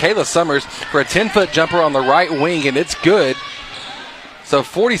hands of Kayla Summers for a 10-foot jumper on the right wing, and it's good. So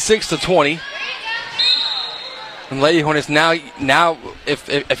 46-20. And Lady Hornets now,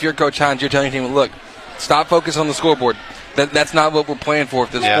 if you're Coach Hines, you're telling your team, look, stop focusing on the scoreboard. That's not what we're playing for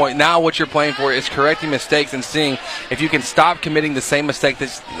at this point. Now what you're playing for is correcting mistakes and seeing if you can stop committing the same mistake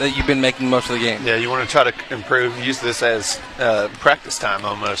that you've been making most of the game. Yeah, you want to try to improve. Use this as practice time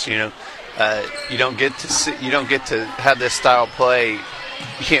almost. You don't get to have this style play.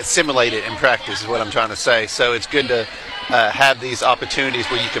 You can't simulate it in practice is what I'm trying to say. So it's good to have these opportunities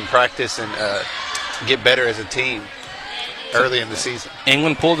where you can practice and get better as a team early in the season.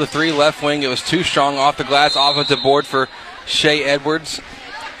 England pulled the 3 left wing. It was too strong off the glass. Offensive board for Shea Edwards.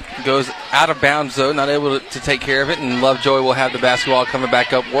 Goes out of bounds, though, not able to take care of it. And Lovejoy will have the basketball coming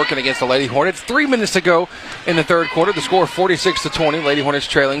back up, working against the Lady Hornets. 3 minutes to go in the third quarter. The score 46-20. Lady Hornets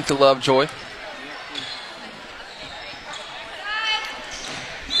trailing to Lovejoy.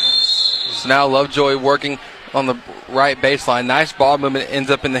 So now Lovejoy working on the right baseline. Nice ball movement. Ends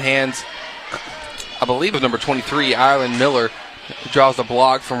up in the hands, I believe, of number 23, Ireland Miller, who draws the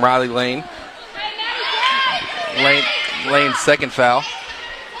block from Riley Lane. Lane's second foul.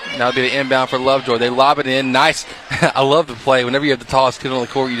 Now it'll be the inbound for Lovejoy. They lob it in. Nice. I love the play. Whenever you have the tallest kid on the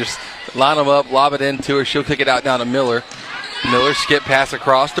court, you just line them up, lob it in to her. She'll kick it out down to Miller. Miller skip pass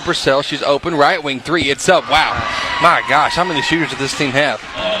across to Purcell. She's open. Right wing 3. It's up. Wow. My gosh, how many shooters does this team have?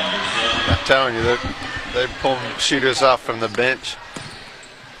 I'm telling you, they're pulling shooters off from the bench.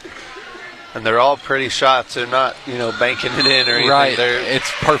 And they're all pretty shots. They're not, banking it in or anything. Right. It's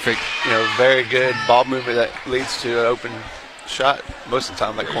perfect. Very good ball movement that leads to an open shot most of the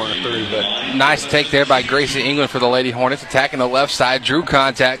time, like corner 3. But nice take there by Gracie England for the Lady Hornets. Attacking the left side, drew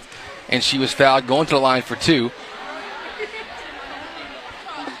contact, and she was fouled, going to the line for 2.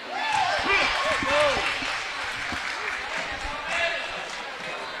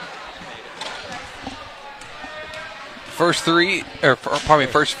 First free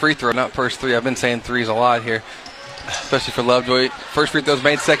throw, not first 3. I've been saying 3s a lot here, especially for Lovejoy. First free throw's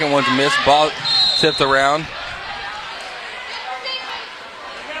made, second one's missed. Ball tipped around.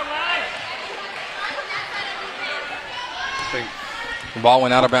 The ball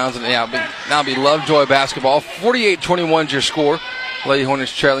went out of bounds, and now it'll be Lovejoy basketball. 48-21 is your score. Lady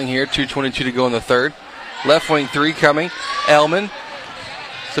Hornets trailing here, 2:22 to go in the third. Left wing 3 coming. Ellman,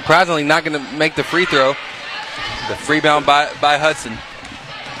 surprisingly not going to make the free throw. The rebound by Hudson.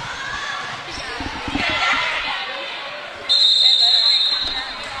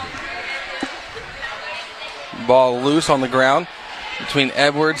 Ball loose on the ground between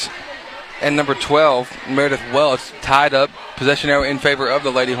Edwards and number 12, Meredith Welch, tied up. Possession arrow in favor of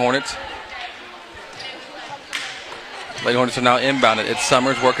the Lady Hornets. Lady Hornets are now inbounded. It's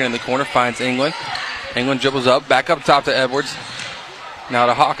Summers working in the corner, finds England. England dribbles up, back up top to Edwards. Now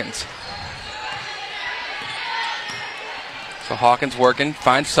to Hawkins. So Hawkins working,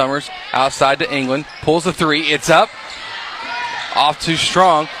 finds Summers, outside to England, pulls the three, it's up. Off too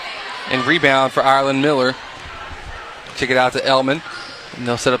strong, and rebound for Ireland Miller. Check it out to Elman, and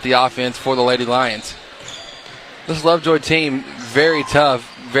they'll set up the offense for the Lady Lions. This Lovejoy team, very tough,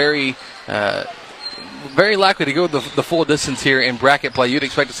 very likely to go the full distance here in bracket play. You'd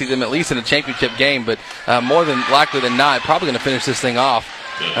expect to see them at least in a championship game, but more than likely than not, probably going to finish this thing off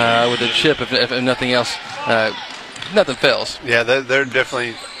with a chip if nothing else, nothing fails. Yeah, they're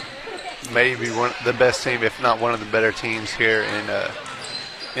definitely maybe the best team, if not one of the better teams here in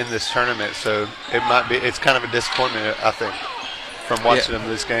this tournament. So it's kind of a disappointment, I think, from watching them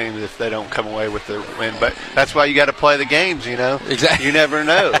this game if they don't come away with the win. But that's why you got to play the games, you know. Exactly. You never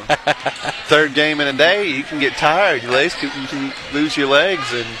know. Third game in a day, you can get tired. You can lose your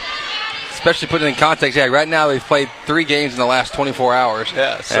legs, and especially putting it in context. Yeah, right now they've played 3 games in the last 24 hours.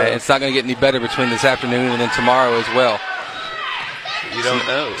 Yeah, so it's not going to get any better between this afternoon and then tomorrow as well. You don't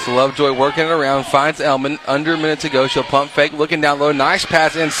know. So Lovejoy working it around, finds Elman. Under a minute to go. She'll pump fake, looking down low. Nice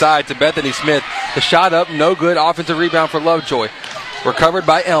pass inside to Bethany Smith. The shot up, no good. Offensive rebound for Lovejoy. Recovered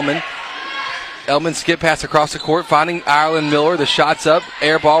by Elman. Elman skip pass across the court, finding Ireland Miller. The shot's up.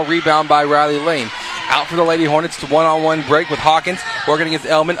 Air ball, rebound by Riley Lane. Out for the Lady Hornets to one-on-one break with Hawkins. Working against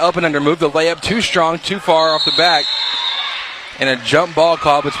Elman. Up and under move. The layup too strong, too far off the back. And a jump ball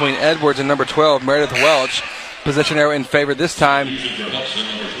call between Edwards and number 12, Meredith Welch. Possession arrow in favor this time. Is it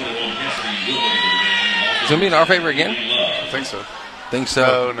going to be in our favor again? I think so. Think so.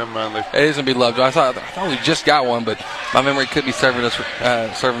 No, never mind. It is going to be Lovejoy. I thought we just got one, but my memory could be serving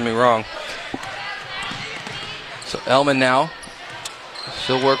me wrong. So Elman now.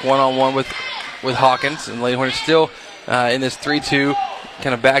 She'll work one-on-one with Hawkins. And Lady Hornets still in this 3-2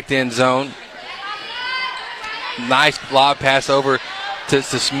 kind of backed in zone. Nice lob pass over to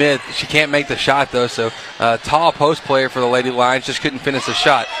Smith. She can't make the shot, though, so tall post player for the Lady Lions. Just couldn't finish the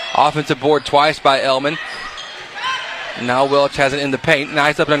shot. Offensive board twice by Elman. Now Welch has it in the paint.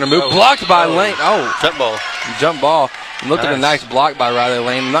 Nice up and under move. Blocked by Lane. Oh. Jump ball. Look at a nice block by Riley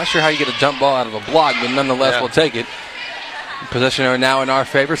Lane. I'm not sure how you get a jump ball out of a block, but nonetheless, we'll take it. Possession are now in our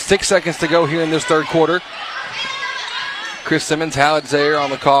favor. 6 seconds to go here in this third quarter. Chris Simmons, Howard Zaire on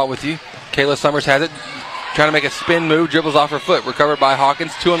the call with you. Kayla Summers has it. Trying to make a spin move. Dribbles off her foot. Recovered by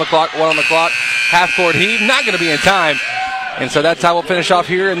Hawkins. 2 on the clock, 1 on the clock. Half court heave. Not going to be in time. And so that's how we'll finish off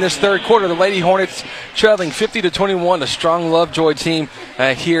here in this third quarter. The Lady Hornets trailing 50-21. A strong Lovejoy team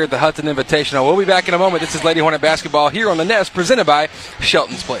here at the Hudson Invitational. We'll be back in a moment. This is Lady Hornet basketball here on the Nest, presented by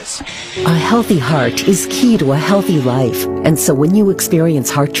Shelton's Place. A healthy heart is key to a healthy life. And so when you experience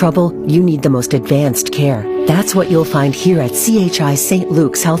heart trouble, you need the most advanced care. That's what you'll find here at CHI St.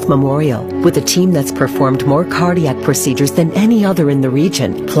 Luke's Health Memorial, with a team that's performed more cardiac procedures than any other in the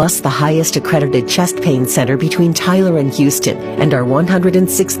region, plus the highest accredited chest pain center between Tyler and Houston, and our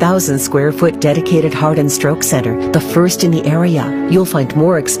 106,000 square foot dedicated heart and stroke center, the first in the area. You'll find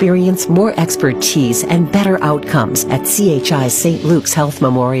more experience, more expertise, and better outcomes at CHI St. Luke's Health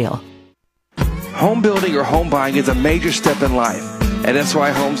Memorial. Home building or home buying is a major step in life. At SY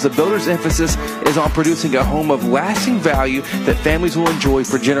Homes, the builder's emphasis is on producing a home of lasting value that families will enjoy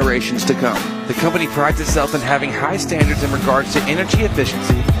for generations to come. The company prides itself in having high standards in regards to energy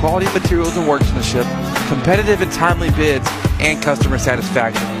efficiency, quality materials and workmanship, competitive and timely bids, and customer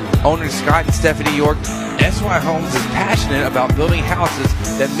satisfaction. Owners Scott and Stephanie York, SY Homes is passionate about building houses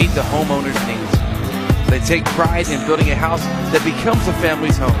that meet the homeowner's needs. They take pride in building a house that becomes a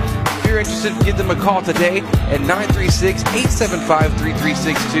family's home. If you're interested, give them a call today at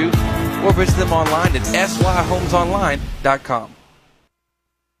 936-875-3362 or visit them online at syhomesonline.com.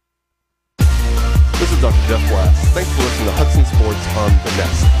 This is Dr. Jeff Glass. Thanks for listening to Hudson Sports on the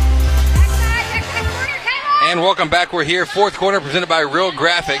Nest. And welcome back. We're here, fourth quarter, presented by Real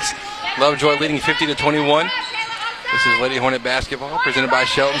Graphics. Lovejoy leading 50-21. This is Lady Hornet basketball, presented by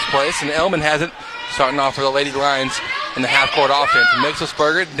Shelton's Place. And Elman has it, starting off for the Lady Lions in the half-court offense.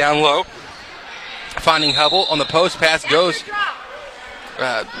 Mixelsberger down low, finding Hubble on the post. Pass goes.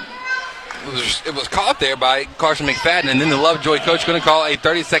 It was caught there by Carson McFadden, and then the Lovejoy coach going to call a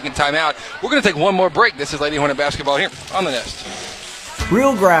 30-second timeout. We're going to take one more break. This is Lady Hornet basketball here on the Nest.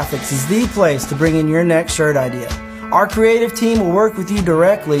 Real Graphics is the place to bring in your next shirt idea. Our creative team will work with you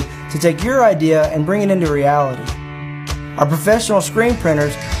directly to take your idea and bring it into reality. Our professional screen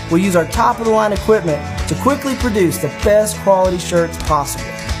printers will use our top-of-the-line equipment to quickly produce the best quality shirts possible.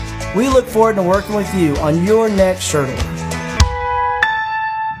 We look forward to working with you on your next shirt order.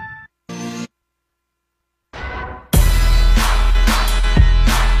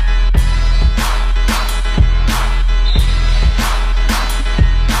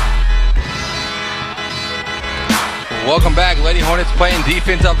 Welcome back. Lady Hornets playing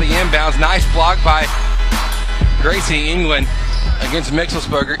defense off the inbounds. Nice block by Gracie England against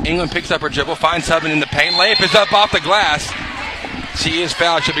Mixelsberger. England picks up her dribble, finds Hubman in the paint. Layup is up off the glass. She is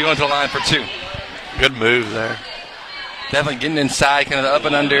fouled. She'll be going to the line for 2. Good move there. Definitely getting inside, kind of the up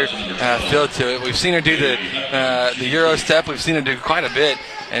and under feel to it. We've seen her do the Euro step. We've seen her do quite a bit.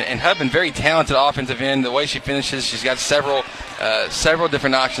 And Hubman, very talented offensive end. The way she finishes, she's got several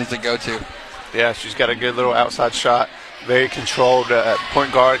different options to go to. Yeah, she's got a good little outside shot. Very controlled.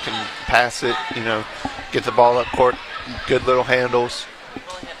 Point guard can pass it, get the ball up court. Good little handles.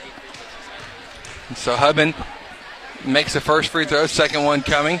 So Hubman makes the first free throw, second one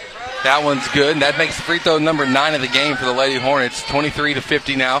coming. That one's good, and that makes free throw number 9 of the game for the Lady Hornets.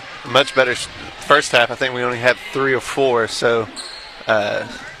 23-50 now. Much better first half. I think we only had 3 or 4, so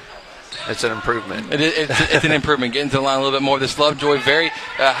it's an improvement. It's an improvement. Getting to the line a little bit more. This Lovejoy, very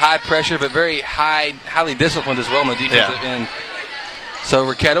high pressure, but very highly disciplined as well on the defensive end. So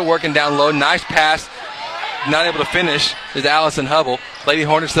Raquetta working down low. Nice pass. Not able to finish is Allison Hubble. Lady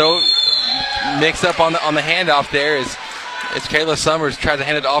Hornets, though, mixed up on the handoff there as Kayla Summers tried to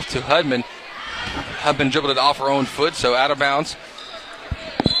hand it off to Hubman. Hubman dribbled it off her own foot, so out of bounds.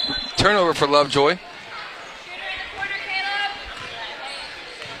 Turnover for Lovejoy.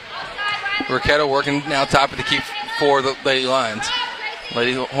 Raquetta working now top of the key for the Lady Lions.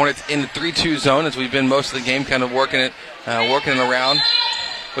 Lady Hornets in the 3-2 zone as we've been most of the game, kind of working it around,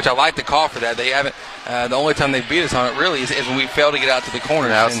 which I like the call for that. They haven't. The only time they beat us on it really is when we fail to get out to the corner.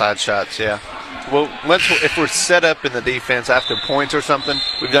 Outside shots, yeah. Well, if we're set up in the defense after points or something,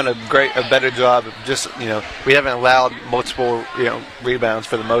 we've done a better job of just, we haven't allowed multiple, rebounds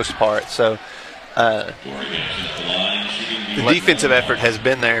for the most part. So the defensive effort has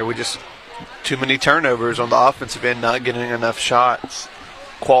been there. We just too many turnovers on the offensive end, not getting enough shots,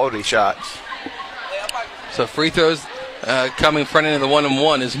 quality shots. So free throws coming front end of the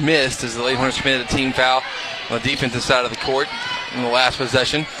 1-and-1 is missed as the Lady Hornets committed a team foul on the defensive side of the court in the last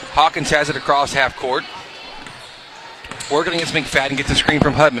possession. Hawkins has it across half court. Working against McFadden, gets a screen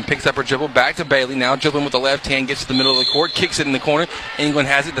from Hubman, picks up her dribble, back to Bailey, now dribbling with the left hand, gets to the middle of the court, kicks it in the corner. England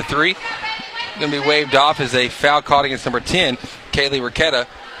has it, the 3. Going to be waved off as a foul caught against number 10, Kaylee Raquetta.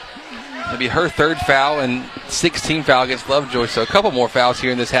 It'll be her 3rd foul and 16th foul against Lovejoy. So a couple more fouls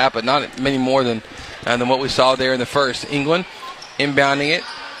here in this half, but not many more than what we saw there in the first. England inbounding it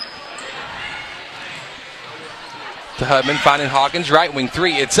to Hubman, finding Hawkins, right wing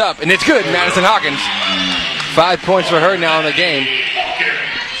 3. It's up, and it's good. Madison Hawkins. 5 points for her now in the game.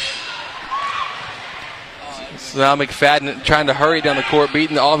 So now McFadden trying to hurry down the court,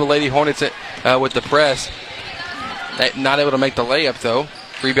 beating all the Lady Hornets with the press. Not able to make the layup, though.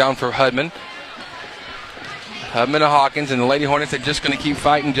 Rebound for Hubman. Hubman to Hawkins, and the Lady Hornets are just going to keep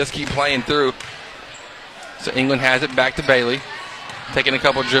fighting, just keep playing through. So England has it back to Bailey. Taking a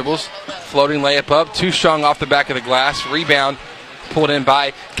couple dribbles. Floating layup up. Too strong off the back of the glass. Rebound pulled in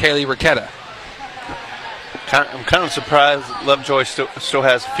by Kaylee Raquetta. I'm kind of surprised Lovejoy still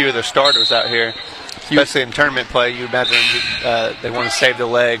has a few of their starters out here, especially in tournament play. You imagine they want to save the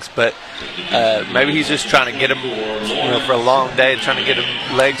legs, but maybe he's just trying to get them, for a long day, trying to get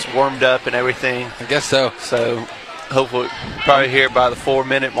them legs warmed up and everything. I guess so. So hopefully, probably here by the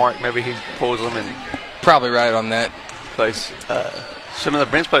 4-minute mark, maybe he pulls them and probably right on that place. Some of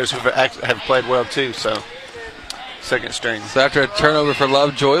the bench players have played well too. So. Second string. So after a turnover for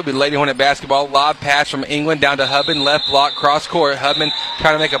Lovejoy, it'll be Lady Hornet basketball. Lob pass from England down to Hubman. Left block, cross court. Hubman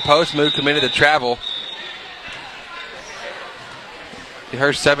trying to make a post move, committed to travel.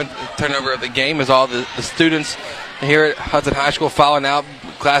 Her 7th turnover of the game as all the students here at Hudson High School falling out.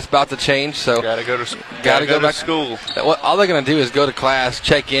 Class about to change, so gotta go to back to school. All they're gonna do is go to class,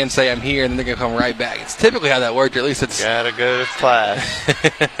 check in, say I'm here, and then they're gonna come right back. It's typically how that worked, or at least it's gotta go to class.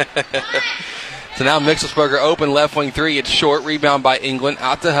 So now Mixelsberger open left wing 3. It's short. Rebound by England.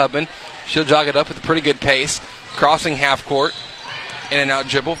 Out to Hubman. She'll jog it up with a pretty good pace. Crossing half court. In and out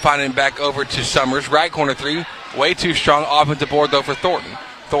dribble. Finding back over to Summers. Right corner 3. Way too strong. Offensive board though for Thornton.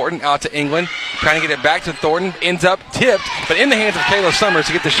 Thornton out to England. Trying to get it back to Thornton. Ends up tipped. But in the hands of Kayla Summers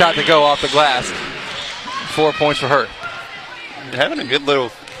to get the shot to go off the glass. 4 points for her. Having a good little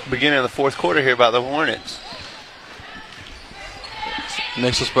beginning of the fourth quarter here by the Hornets.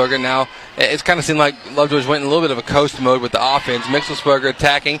 Mixelsberger now it's kind of seemed like Lovejoy's went in a little bit of a coast mode with the offense. Mixelsberger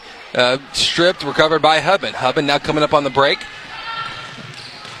attacking, stripped, recovered by Hubman. Hubman now coming up on the break.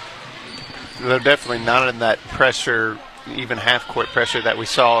 They're definitely not in that pressure, even half-court pressure that we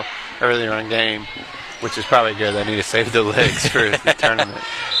saw earlier in the game, which is probably good. They need to save their legs for the tournament.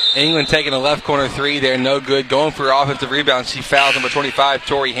 England taking a left corner three there, no good. Going for offensive rebound, she fouls number 25,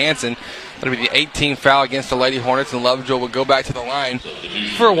 Tori Hansen. That'll be the 18th foul against the Lady Hornets, and Lovejoy will go back to the line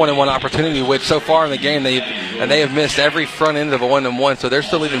for a 1-on-1 opportunity, which so far in the game they have missed every front end of a 1-on-1, so they're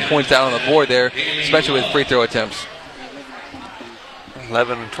still leaving points out on the board there, especially with free throw attempts.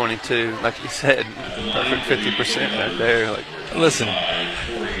 11 and 22, like you said, perfect 50% right there. Listen,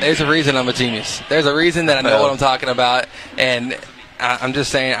 there's a reason I'm a genius. There's a reason that I know what I'm talking about, and I'm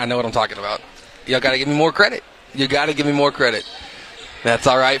just saying I know what I'm talking about. Y'all got to give me more credit. You got to give me more credit. That's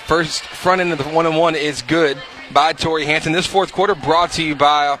all right. First front end of the 1-on-1 is good by Tori Hansen. This fourth quarter brought to you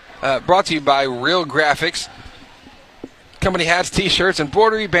by Real Graphics. Company hats, T-shirts,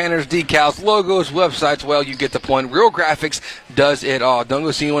 embroidery, banners, decals, logos, websites. Well, you get the point. Real Graphics does it all. Don't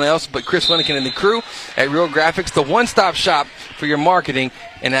go see anyone else but Chris Lincoln and the crew at Real Graphics, the one-stop shop for your marketing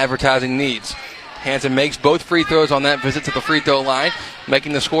and advertising needs. Hansen makes both free throws on that visit to the free throw line,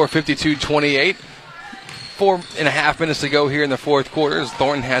 making the score 52-28. 4.5 minutes to go here in the fourth quarter as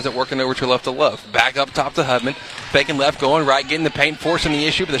Thornton has it working over to left to Love. Back up top to Hubman. Faking left, going right, getting the paint, forcing the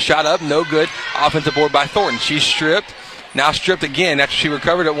issue, but the shot up, no good. Offensive board by Thornton. She's stripped. Now stripped again after she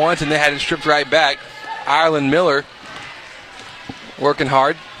recovered it once and then had it stripped right back. Ireland Miller working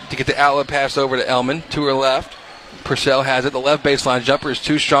hard to get the outlet pass over to Elman. To her left. Purcell has it. The left baseline jumper is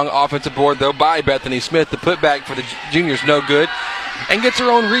too strong. Offensive board, though, by Bethany Smith. The putback for the juniors, no good. And gets her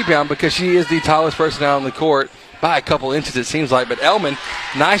own rebound because she is the tallest person out on the court by a couple inches, it seems like. But Elman,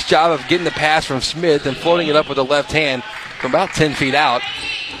 nice job of getting the pass from Smith and floating it up with the left hand from about 10 feet out.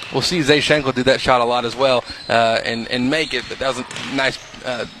 We'll see Zay Schenkel do that shot a lot as well and make it. But that was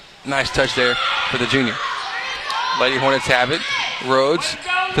a nice touch there for the junior. Lady Hornets have it. Rhodes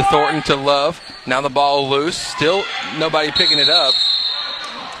to Thornton to Love. Now the ball loose. Still nobody picking it up.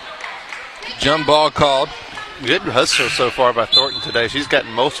 Jump ball called. Good hustle so far by Thornton today. She's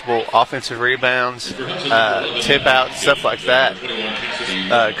gotten multiple offensive rebounds, tip outs, stuff like that.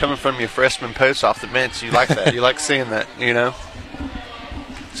 Coming from your freshman post off the bench, you like that. You like seeing that, you know.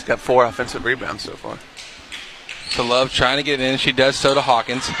 She's got 4 offensive rebounds so far. To Love, trying to get it in. She does so to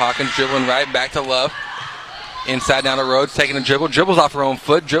Hawkins. Hawkins dribbling right back to Love. Inside down the Rhodes, taking a dribble. Dribbles off her own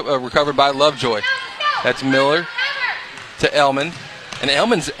foot, recovered by Lovejoy. That's Miller to Elman. And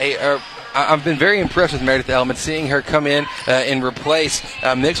Elman's I've been very impressed with Meredith Elman, seeing her come in and replace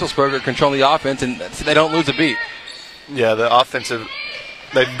Mixelsberger, controlling the offense, and they don't lose a beat. Yeah, the offensive,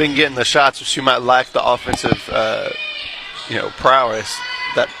 they've been getting the shots, but she might lack the offensive, prowess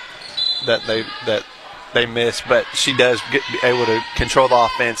that they miss. But she does be able to control the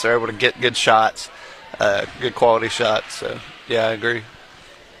offense. They're able to get good shots, good quality shots. So yeah, I agree.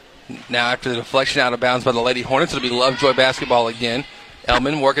 Now after the deflection out of bounds by the Lady Hornets, it'll be Lovejoy basketball again.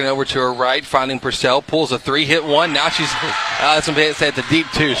 Elman working over to her right, finding Purcell, pulls a 3, hit 1. Now she's, say it's a deep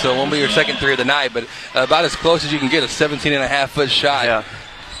 2, so it won't be her second 3 of the night, but about as close as you can get, a 17.5-foot shot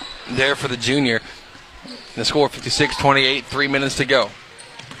there for the junior. The score 56-28, 3 minutes to go.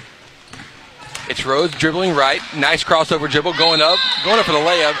 It's Rhodes dribbling right, nice crossover dribble, going up for the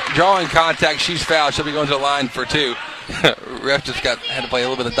layup, drawing contact, she's fouled, she'll be going to the line for 2. Ref just had to play a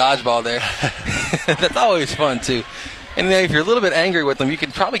little bit of dodgeball there. That's always fun, too. And then if you're a little bit angry with them, you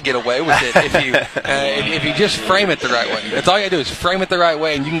can probably get away with it if you just frame it the right way. That's all you gotta do is frame it the right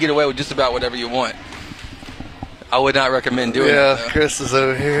way, and you can get away with just about whatever you want. I would not recommend doing that. Yeah, Chris is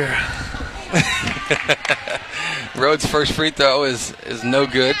over here. Rhodes' first free throw is no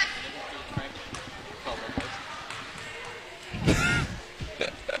good.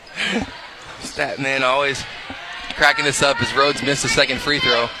 Stat man always cracking this up as Rhodes missed the second free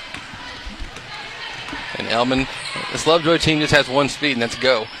throw. And Elman, this Lovejoy team just has one speed, and that's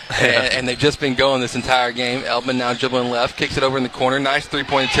go. And they've just been going this entire game. Elman now dribbling left, kicks it over in the corner. Nice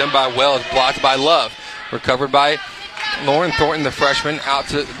three-point attempt by Wells, blocked by Love. Recovered by Lauren Thornton, the freshman, out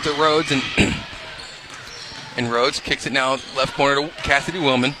to Rhodes. And Rhodes kicks it now left corner to Cassidy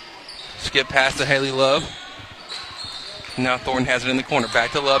Willman. Skip past to Haley Love. Now Thornton has it in the corner.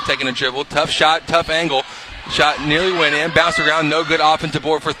 Back to Love, taking a dribble. Tough shot, tough angle. Shot nearly went in. Bounced around, no good offensive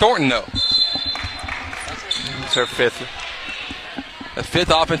board for Thornton, though. It's her 5th. The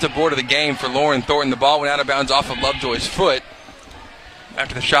 5th offensive board of the game for Lauren Thornton. The ball went out of bounds off of Lovejoy's foot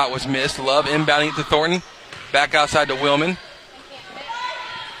after the shot was missed. Love inbounding it to Thornton. Back outside to Willman.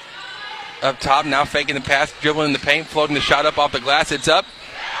 Up top, now faking the pass, dribbling in the paint, floating the shot up off the glass. It's up.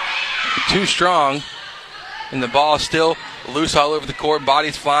 too strong, and the ball is still loose all over the court,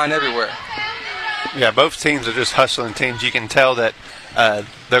 bodies flying everywhere. Yeah, both teams are just hustling teams. You can tell that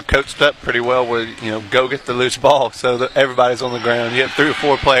they're coached up pretty well with, go get the loose ball so that everybody's on the ground. You have 3 or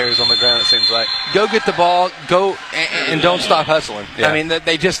 4 players on the ground, it seems like. Go get the ball, go, and don't stop hustling. Yeah. I mean,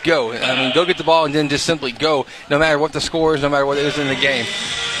 they just go. I mean, go get the ball and then just simply go, no matter what the score is, no matter what it is in the game.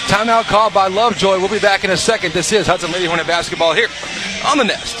 Timeout called by Lovejoy. We'll be back in a second. This is Hudson Lady Hornet basketball here on The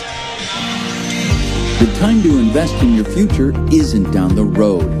Nest. The time to invest in your future isn't down the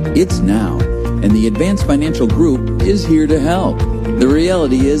road. It's now. And the Advanced Financial Group is here to help. The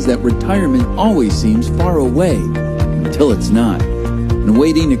reality is that retirement always seems far away until it's not. And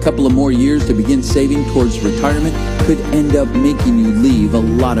waiting a couple of more years to begin saving towards retirement could end up making you leave a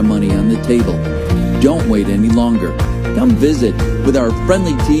lot of money on the table. Don't wait any longer. Come visit with our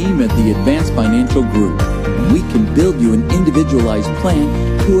friendly team at the Advanced Financial Group. And we can build you an individualized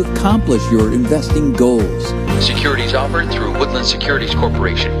plan to accomplish your investing goals. Securities offered through Woodland Securities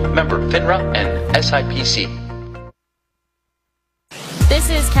Corporation, member FINRA and SIPC. This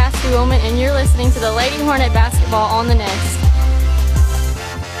is Cassidy Willman, and you're listening to the Lady Hornet basketball on the Nest.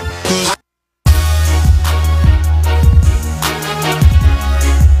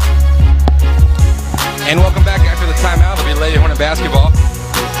 And welcome back after the timeout. It'll be Lady Hornet basketball.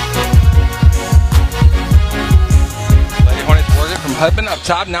 Lady Hornets work it from Hudson up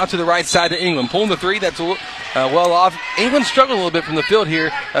top, now to the right side to England. Pulling the three, that's well off. England struggled a little bit from the field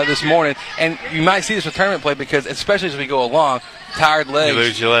here this morning, and you might see this with tournament play because, especially as we go along, tired legs. You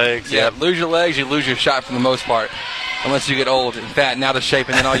lose your legs. Yeah, lose your legs, you lose your shot for the most part. Unless you get old and fat and out of shape,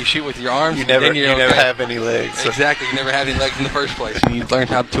 and then all you shoot with your arms. You never okay. have any legs. So. Exactly, you never have any legs in the first place. And you learn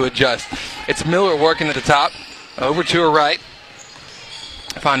how to adjust. It's Miller working at the top, over to her right,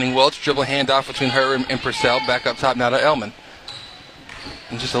 finding Welch, dribble handoff between her and Purcell, back up top now to Elman.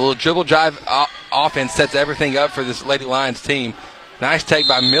 And just a little dribble drive offense sets everything up for this Lady Lions team. Nice take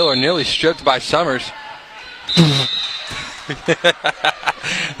by Miller, nearly stripped by Summers.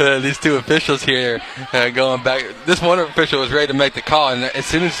 These two officials here going back. This one official was ready to make the call, and as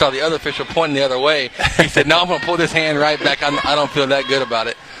soon as he saw the other official pointing the other way, he said, "No, I'm going to pull this hand right back. I don't feel that good about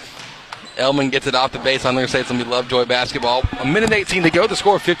it." Elman gets it off the base. I'm going to say it's going to be Lovejoy basketball. 1:18 to go. The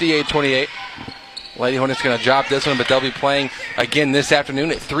score 58-28. Lady Hornets going to drop this one, but they'll be playing again this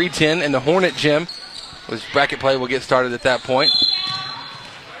afternoon at 3:10 in the Hornet Gym. This bracket play will get started at that point.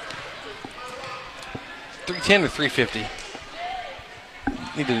 3:10 or 3:50?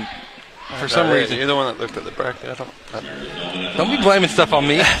 Need to, for some reason. You're the one that looked at the bracket. Don't be blaming stuff on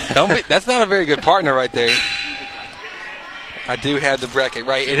me. That's not a very good partner right there. I do have the bracket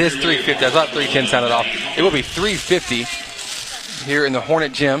right. It is 3:50. I thought 3:10 sounded off. It will be 3:50 here in the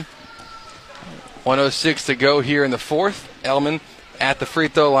Hornet Gym. 1:06 to go here in the fourth. Elman at the free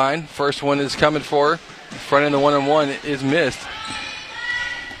throw line. First one is coming for her. Front end of the 1-on-1 is missed.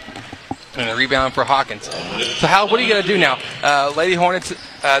 And a rebound for Hawkins. So, Hal, what are you going to do now? Lady Hornets,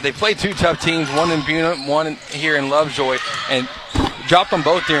 they played two tough teams, one in Buna, one here in Lovejoy, and dropped them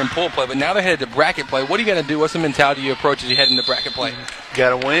both during pool play. But now they're headed to bracket play. What are you going to do? What's the mentality you approach as you head into bracket play? You got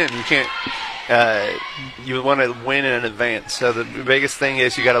to win. You can't. You want to win in advance. So the biggest thing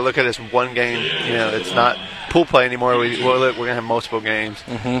is you got to look at this one game. It's not pool play anymore. We're going to have multiple games.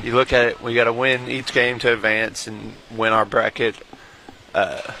 Mm-hmm. You look at it. We got to win each game to advance and win our bracket.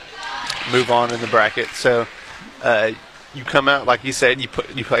 Move on in the bracket. So you come out, like you said, you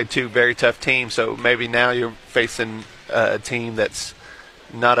played two very tough teams. So maybe now you're facing a team that's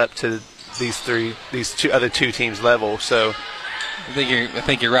not up to these other two teams' level. So I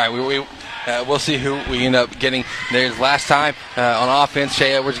think you're right. We'll see who we end up getting. There's last time on offense,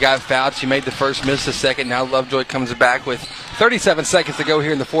 Shea Edwards got fouled. She made the first, missed the second. Now Lovejoy comes back with 37 seconds to go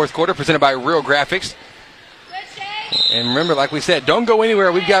here in the fourth quarter, presented by Real Graphics. And remember, like we said, don't go anywhere.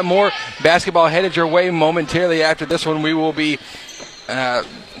 We've got more basketball headed your way momentarily. After this one, we will be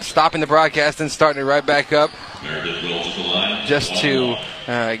stopping the broadcast and starting it right back up just to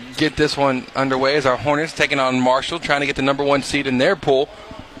get this one underway as our Hornets taking on Marshall, trying to get the number one seed in their pool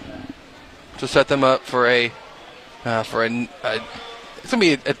to set them up for it's going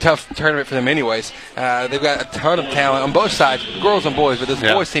to be a tough tournament for them anyways. They've got a ton of talent on both sides, girls and boys, but this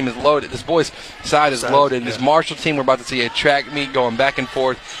boys team is loaded. This boys side is loaded. This Marshall team, we're about to see a track meet going back and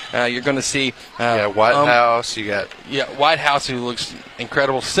forth. You're going to see White House. White House, who looks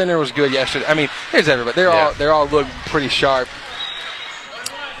incredible. Center was good yesterday. I mean, there's everybody. They're all look pretty sharp.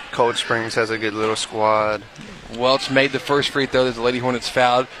 Cold Springs has a good little squad. Welch made the first free throw. There's the Lady Hornets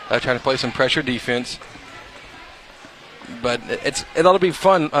fouled, trying to play some pressure defense. But it ought to be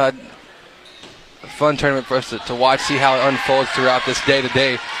fun tournament for us to watch, see how it unfolds throughout this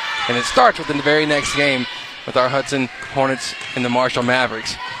day-to-day. And it starts within the very next game with our Hudson Hornets and the Marshall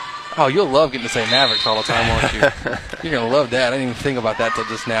Mavericks. Oh, you'll love getting to say Mavericks all the time, won't you? You're going to love that. I didn't even think about that till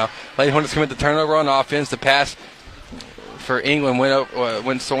just now. Lady Hornets commit the turnover on offense. The pass for England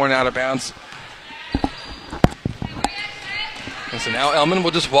went soaring out of bounds. And so now Elman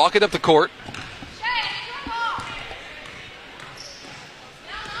will just walk it up the court.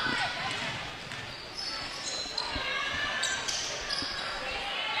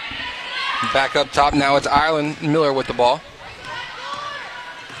 Back up top now, it's Ireland Miller with the ball.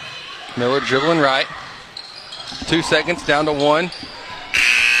 Miller dribbling right. 2 seconds, down to 1.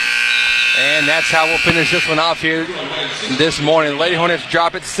 And that's how we'll finish this one off here this morning. Lady Hornets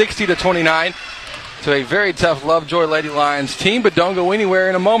drop it 60-29 to a very tough Lovejoy Lady Lions team, but don't go anywhere.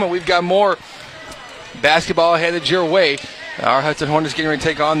 In a moment, we've got more basketball headed your way. Our Hudson Hornets getting ready to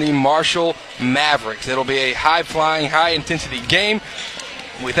take on the Marshall Mavericks. It'll be a high-flying, high-intensity game.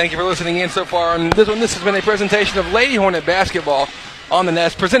 We thank you for listening in so far on this one. This has been a presentation of Lady Hornet basketball on the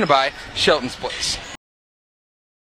Nest, presented by Shelton's Place.